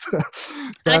interest.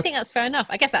 And I think that's fair enough.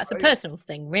 I guess that's a personal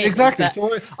thing, really. Exactly. But,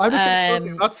 so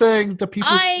I'm not saying that people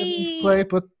shouldn't play,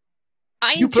 but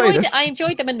I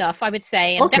enjoyed them enough, I would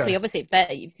say, and definitely, obviously,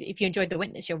 if you enjoyed The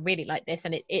Witness, you'll really like this,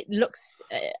 and it looks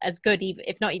as good,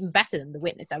 if not even better than The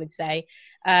Witness, I would say.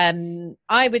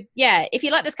 If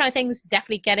you like this kind of things,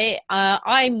 definitely get it.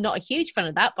 I'm not a huge fan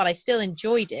of that, but I still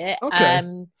enjoyed it.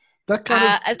 Okay. That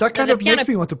kind of makes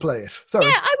me want to play it. Sorry.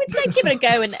 Yeah, I would say give it a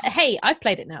go. And hey, I've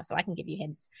played it now, so I can give you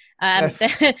hints.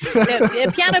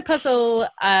 The piano puzzle,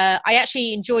 I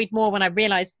actually enjoyed more when I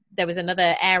realized there was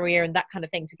another area and that kind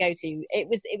of thing to go to. It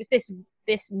was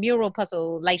this mural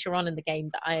puzzle later on in the game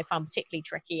that I found particularly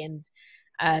tricky, and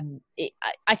I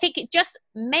think it just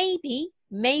maybe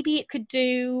it could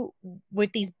do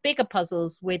with these bigger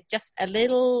puzzles with just a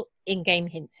little in-game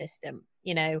hint system.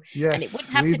 Yes, and it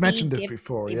wouldn't have we've to mentioned this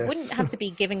before. It wouldn't have to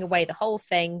be giving away the whole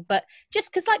thing, but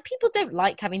just because people don't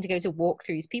like having to go to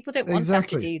walkthroughs, people don't want to have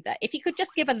to do that. If you could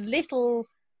just give a little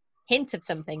hint of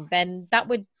something, then that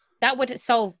would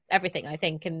solve everything, I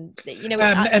think. And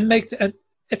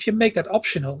if you make that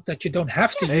optional, that you don't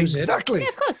have to use it. Exactly. Yeah,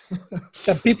 of course.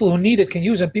 That people who need it can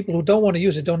use it, and people who don't want to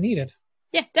use it don't need it.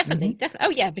 Yeah, definitely. Oh,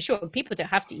 yeah, for sure. People don't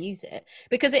have to use it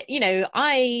because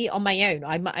I on my own,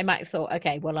 I might have thought,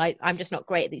 okay, well, I'm just not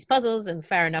great at these puzzles, and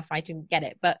fair enough, I didn't get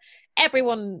it. But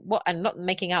everyone, and not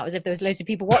making out as if there was loads of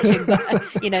people watching, but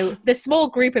the small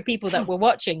group of people that were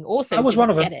watching also I was one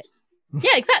of them. Get it.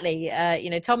 Yeah, exactly.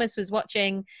 Thomas was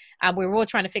watching, and we were all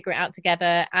trying to figure it out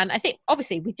together. And I think,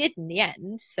 obviously, we did in the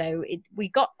end. So we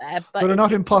got there. But they're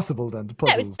not impossible then. The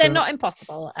puzzles. No, they're not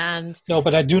impossible. And no,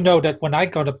 but I do know that when I'm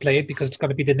going to play it, because it's going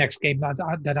to be the next game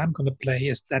that I'm going to play,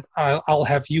 is that I'll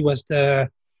have you as the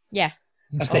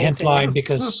hint line,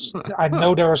 because I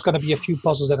know there is going to be a few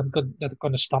puzzles that are going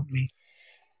to stump me.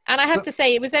 And I have to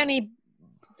say, it was only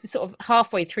sort of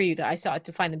halfway through that I started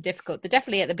to find them difficult. They're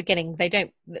definitely at the beginning. They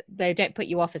don't put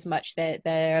you off as much.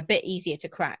 They're a bit easier to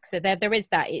crack. So there is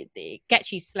that. It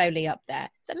gets you slowly up there.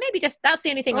 So maybe just that's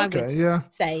the only thing I would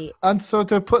say. And so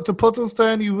to put the puzzles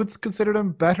then, you would consider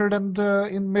them better than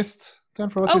in Myst. Then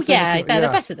for what they're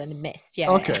better than in Myst.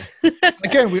 Yeah. Okay.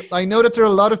 Again, I know that there are a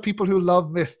lot of people who love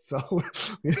Myst, so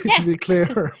we need to be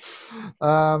clear.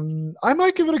 I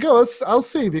might give it a go. I'll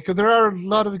see, because there are a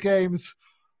lot of games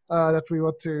that we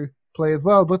want to play as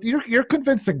well, but you're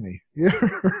convincing me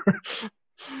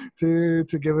to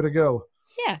give it a go.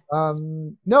 Yeah.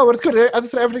 No, but it's good. As I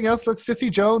said, everything else looks. Cissy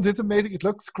Jones is amazing. It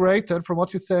looks great, and from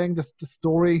what you're saying, the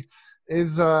story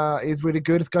is really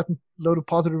good. It's gotten a load of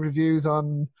positive reviews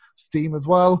on Steam as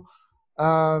well.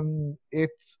 And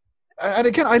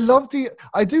again,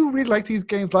 I do really like these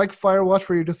games like Firewatch,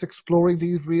 where you're just exploring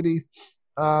these really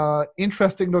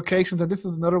interesting locations, and this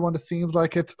is another one that seems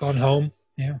like it. Gone Home.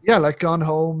 Yeah, like Gone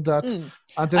Home. And then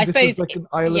I suppose, is like an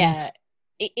island. Yeah,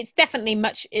 it's definitely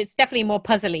more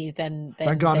puzzly than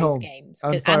Gone those Home games,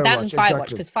 and and Firewatch, Firewatch, exactly.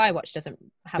 because Firewatch doesn't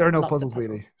have There are no lots puzzles of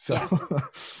really. So, Yeah.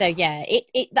 So yeah,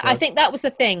 I think that was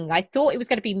the thing. I thought it was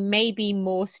going to be maybe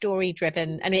more story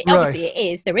driven. I mean, obviously Right. it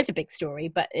is. There is a big story,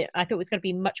 but I thought it was going to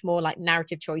be much more like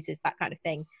narrative choices, that kind of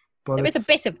thing. but There is a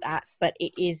it's- bit of that, but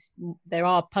there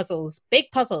are puzzles,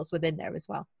 big puzzles within there as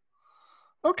well.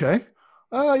 Okay.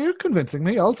 You're convincing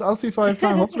me. I'll see if I have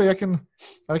time. Hopefully I can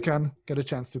get a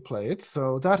chance to play it.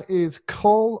 So that is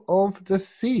Call of the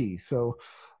Sea. So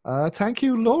thank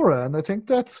you, Laura. And I think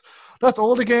that's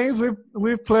all the games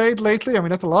we've played lately. I mean,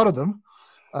 that's a lot of them.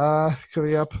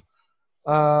 Coming up.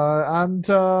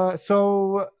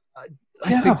 So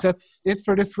I think that's it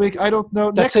for this week. I don't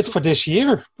know. That's it for this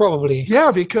year, probably. Yeah,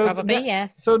 because Probably,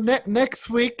 yes. So next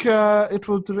week,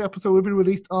 the episode will be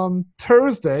released on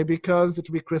Thursday because it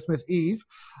will be Christmas Eve,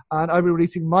 and I'll be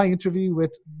releasing my interview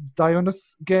with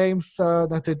Dionys Games.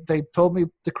 That they told me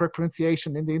the correct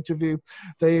pronunciation in the interview.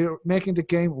 They're making the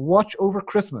game Watch Over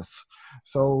Christmas,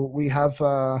 so we have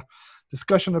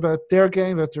discussion about their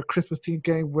game, about their Christmas themed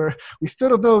game, where we still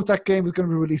don't know if that game is going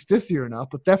to be released this year or not,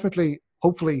 but definitely,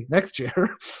 hopefully, next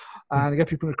year. And get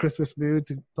people in a Christmas mood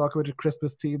to talk about a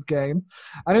Christmas themed game.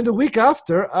 And in the week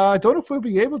after, I don't know if we'll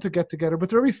be able to get together, but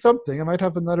there'll be something. I might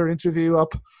have another interview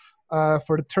up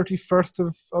for the 31st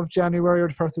of January or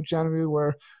the 1st of January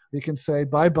where we can say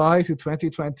bye-bye to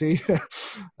 2020.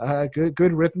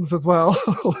 Good riddance as well.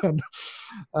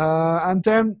 And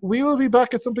then we will be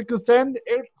back at something, because then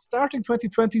starting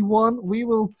 2021, we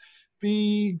will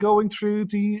be going through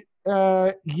the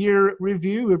year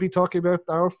review. We'll be talking about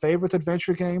our favorite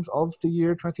adventure games of the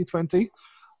year 2020.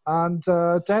 And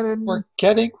then we're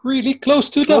getting really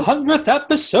close to the 100th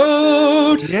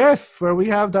episode. Yes, where we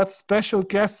have that special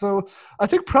guest. So I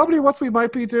think probably what we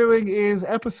might be doing is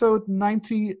episode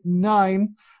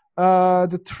 99.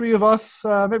 The three of us,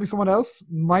 maybe someone else,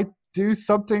 might do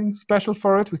something special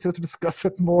for it. We still have to discuss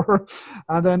it more.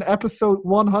 And then episode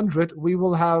 100, we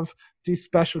will have the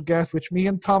special guest, which me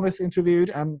and Thomas interviewed,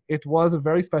 and it was a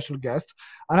very special guest.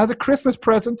 And as a Christmas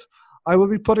present,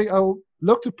 I'll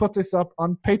look to put this up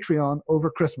on Patreon over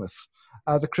Christmas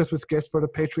as a Christmas gift for the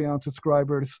Patreon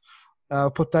subscribers.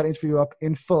 Put that interview up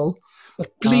in full. But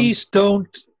please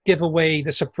don't give away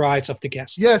the surprise of the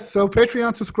guest. Yes, so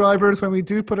Patreon subscribers, when we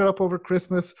do put it up over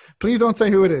Christmas, please don't say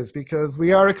who it is, because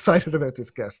we are excited about this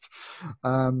guest.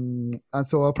 And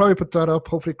so I'll probably put that up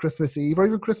hopefully Christmas Eve or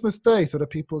even Christmas Day so that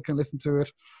people can listen to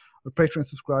it, or Patreon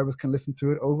subscribers can listen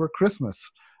to it over Christmas.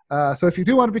 So if you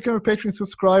do want to become a Patreon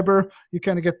subscriber, you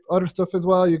kind of get other stuff as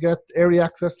well. You get early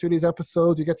access to these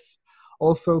episodes. You get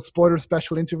also spoiler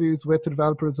special interviews with the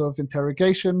developers of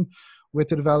Interrogation, with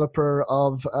the developer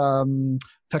of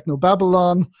Techno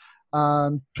Babylon,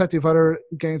 and plenty of other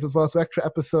games as well. So extra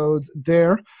episodes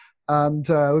there. And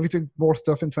we'll be doing more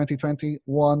stuff in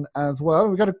 2021 as well.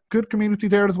 We've got a good community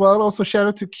there as well. Also, shout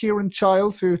out to Kieran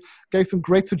Childs, who gave some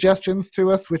great suggestions to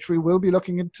us, which we will be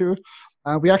looking into.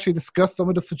 We actually discussed some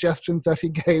of the suggestions that he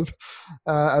gave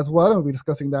as well. And we'll be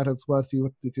discussing that as well, see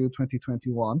what to do in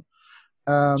 2021.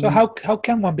 So how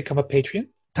can one become a Patreon?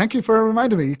 Thank you for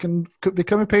reminding me. You can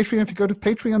become a Patreon if you go to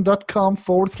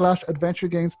patreon.com/Adventure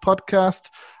Games Podcast.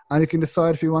 And you can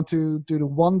decide if you want to do the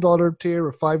 $1 tier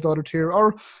or $5 tier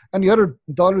or any other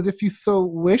dollars if you so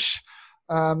wish.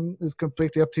 It's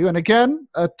completely up to you. And again,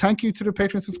 thank you to the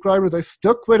Patreon subscribers that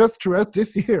stuck with us throughout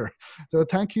this year. So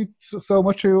thank you so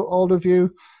much to all of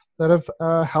you that have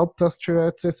helped us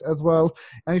throughout this as well.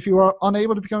 And if you are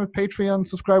unable to become a Patreon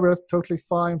subscriber, that's totally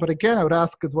fine. But again, I would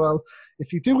ask as well,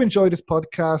 if you do enjoy this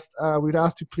podcast, we'd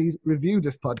ask you please review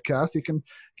this podcast. You can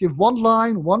give one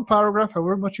line, one paragraph,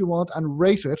 however much you want, and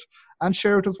rate it and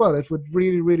share it as well. It would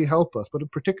really, really help us. But in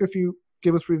particular, if you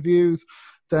give us reviews,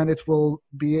 then it will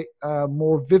be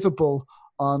more visible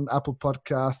on Apple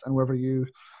Podcasts and wherever you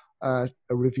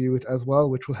review it as well,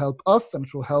 which will help us and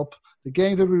it will help the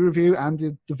games that we review and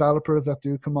the developers that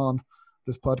do come on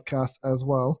this podcast as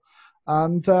well.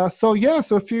 And some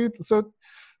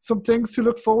things to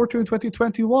look forward to in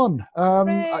 2021.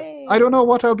 I don't know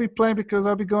what I'll be playing because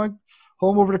I'll be going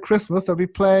home over the Christmas. I'll be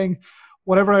playing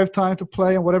whatever I have time to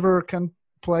play and whatever can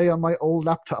play on my old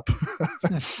laptop.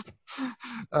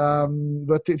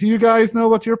 But do you guys know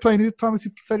what you're playing? Thomas,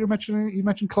 you said you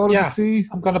mentioned Call of the Sea.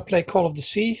 I'm going to play Call of the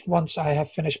Sea once I have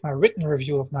finished my written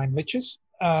review of Nine Witches.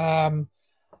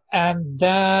 And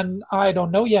then I don't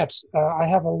know yet. I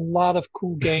have a lot of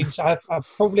cool games. I have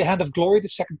probably Hand of Glory, the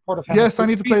second part of Hand of Glory. Yes, I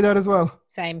need to play that as well.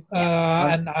 Same.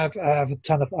 And I have a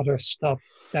ton of other stuff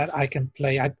that I can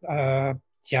play.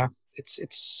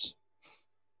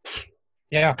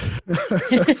 Yeah,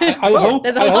 I hope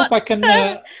there's a I hope lot. I can.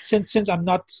 Since I'm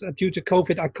not due to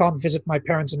COVID, I can't visit my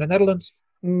parents in the Netherlands.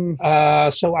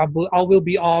 So I will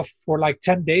be off for like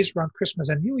 10 days around Christmas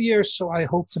and New Year's. So I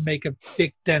hope to make a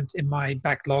big dent in my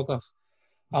backlog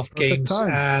of games,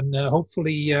 time. and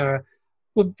hopefully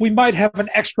we might have an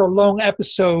extra long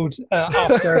episode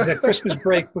after the Christmas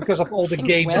break because of all the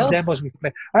games and demos we've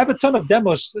played. I have a ton of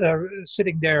demos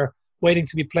sitting there waiting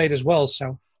to be played as well.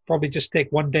 So probably just take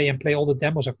one day and play all the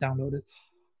demos I've downloaded.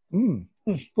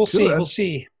 We'll see. We'll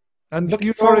see. And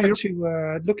looking forward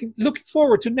to looking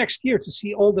forward to next year to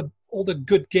see all the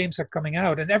good games that are coming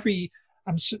out. And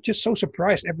I'm just so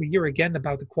surprised every year again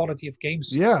about the quality of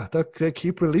games. Yeah, that they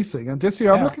keep releasing. And this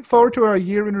year, I'm looking forward to our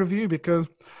year in review because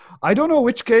I don't know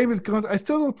which game is going. I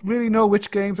still don't really know which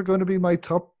games are going to be my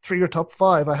top 3 or top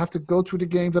 5. I have to go through the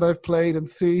games that I've played and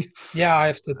see. Yeah, I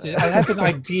have an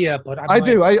idea, but I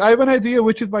do. I have an idea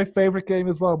which is my favorite game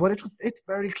as well, but it's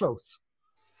very close.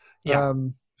 Yeah.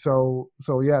 So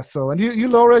yeah. So and you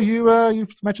Laura, you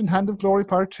mentioned Hand of Glory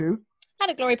Part 2.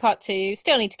 Hand of Glory Part 2.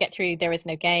 Still need to get through There Is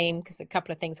No Game because a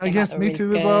couple of things came out yes, that were me really too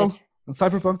good. as well. And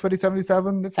Cyberpunk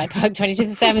 2077. Cyberpunk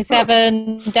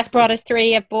 2077. Desperados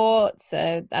 3 I've bought,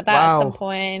 so that at some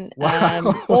point.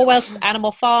 Orwell's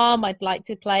Animal Farm I'd like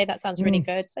to play. That sounds really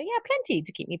good. So yeah, plenty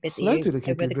to keep me busy over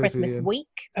the Christmas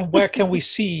week. And where can we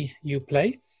see you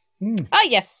play? Oh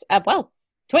yes,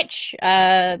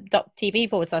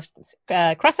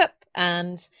 twitch.tv/crossup,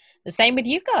 and the same with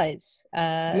you guys.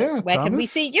 Where can we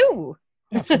see you?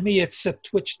 For me, it's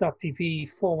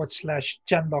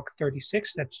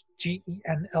twitch.tv/Genlock36. That's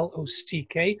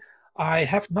GENLOCK. I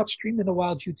have not streamed in a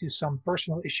while due to some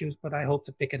personal issues, but I hope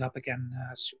to pick it up again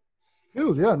soon.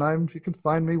 Cool, yeah, and you can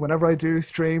find me whenever I do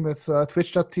stream. It's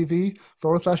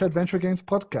twitch.tv/Adventure Games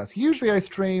Podcast. Usually I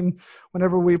stream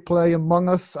whenever we play Among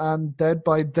Us and Dead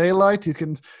by Daylight. You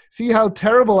can see how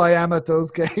terrible I am at those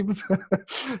games.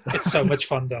 It's so much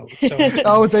fun, though.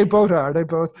 Oh, they both are.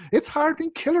 It's hard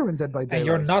being killer in Dead by Daylight. And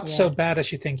you're not so bad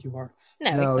as you think you are.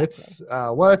 No, exactly.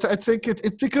 I think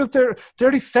it's because they're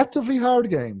deceptively hard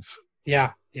games.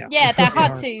 Yeah, they're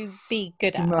hard to be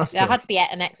good at. They're hard to be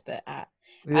an expert at.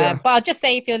 Yeah. But I'll just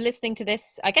say, if you're listening to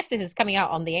this, I guess this is coming out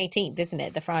on the 18th, isn't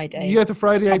it? The Friday. Yeah, the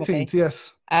Friday probably. 18th,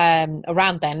 yes.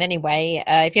 Around then, anyway.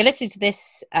 If you're listening to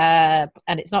this and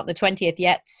it's not the 20th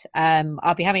yet,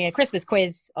 I'll be having a Christmas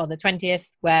quiz on the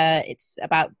 20th where it's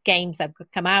about games that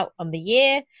have come out on the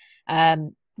year.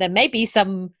 There may be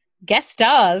some guest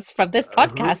stars from this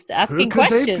podcast asking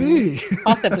questions,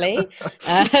 possibly.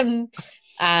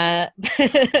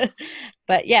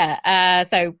 But yeah,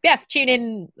 so yeah, tune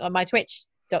in on my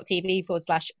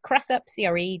twitch.tv/Cressup,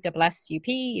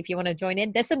 CRESSUP, if you want to join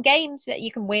in. There's some games that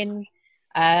you can win.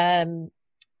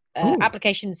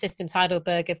 Application Systems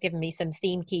Heidelberg have given me some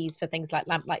Steam keys for things like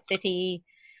Lamplight City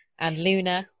and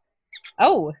Luna.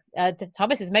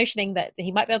 Thomas is motioning that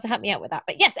he might be able to help me out with that.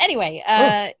 But yes, anyway,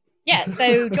 yeah,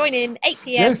 so join in 8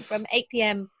 p.m. from 8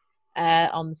 p.m.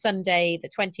 On Sunday the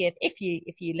 20th, if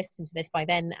you listen to this by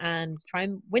then, and try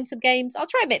and win some games. I'll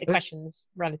try and make the questions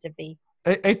relatively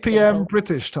 8 p.m.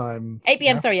 British time. 8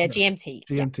 p.m. Sorry, GMT.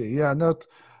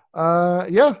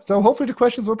 Yeah, so hopefully the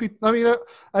questions will be, I mean,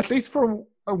 at least for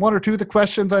one or two of the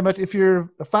questions, I might, if you're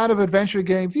a fan of adventure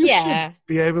games, you should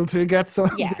be able to get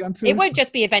some. Yeah, it won't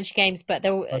just be adventure games, but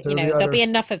there'll be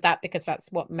enough of that because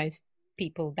that's what most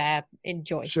people there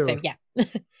enjoy. Sure. So yeah.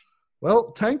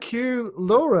 Well, thank you,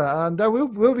 Laura, and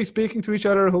we'll be speaking to each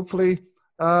other hopefully.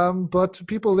 But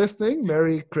people listening,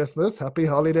 Merry Christmas, Happy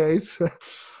Holidays.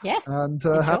 Yes, and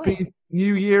Happy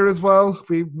New Year as well.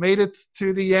 We made it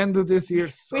to the end of this year.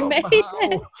 We made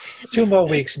it. 2 more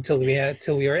weeks until we are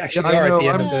actually at the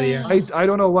end of the year. I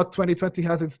don't know what 2020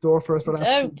 has in store for us. For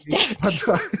don't.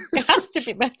 It has to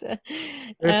be better.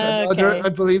 I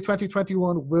believe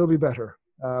 2021 will be better.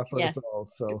 For us all,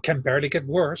 so it can barely get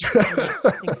worse.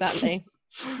 Exactly.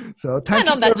 So thank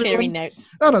you. On that cheery note.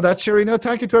 And on that cheery note,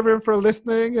 thank you to everyone for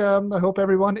listening. I hope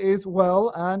everyone is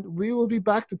well, and we will be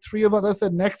back. The three of us, as I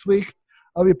said, next week.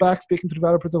 I'll be back speaking to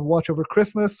developers of Watch Over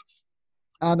Christmas,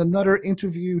 and another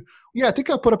interview. Yeah, I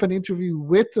think I'll put up an interview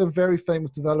with a very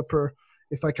famous developer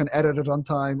if I can edit it on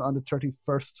time on the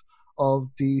 31st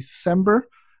of December,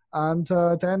 and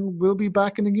then we'll be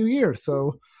back in the new year.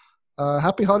 So.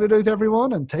 Happy holidays,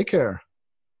 everyone, and take care.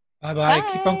 Bye-bye.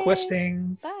 Keep on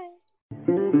questing. Bye.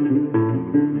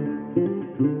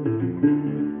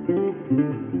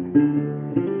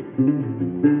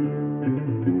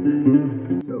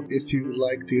 So if you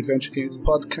like the Adventure Games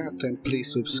podcast, then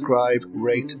please subscribe,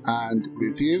 rate, and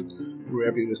review.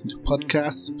 wherever you listen to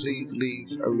podcasts. Please leave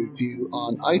a review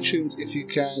on iTunes if you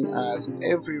can, as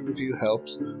every review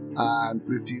helps, and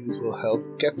reviews will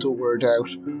help get the word out,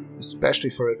 especially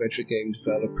for adventure game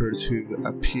developers who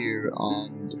appear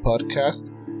on the podcast.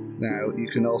 Now, you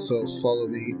can also follow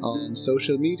me on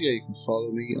social media. You can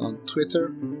follow me on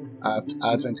Twitter at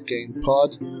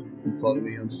AdventGamePod. You can follow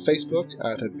me on Facebook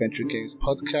at Adventure Games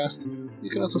Podcast. You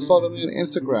can also follow me on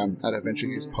Instagram at Adventure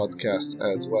Games Podcast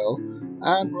as well.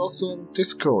 And we're also on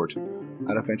Discord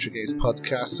at Adventure Games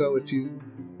Podcast. So if you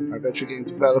are an adventure game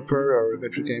developer or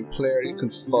adventure game player, you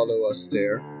can follow us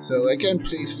there. So again,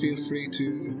 please feel free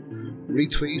to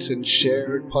retweet and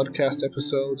share podcast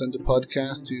episodes and the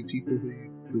podcast to people who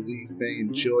you believe may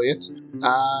enjoy it.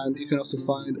 And you can also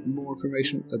find more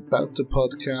information about the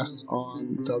podcast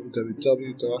on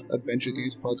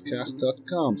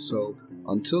www.adventuregamespodcast.com. So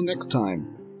until next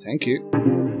time, thank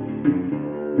you.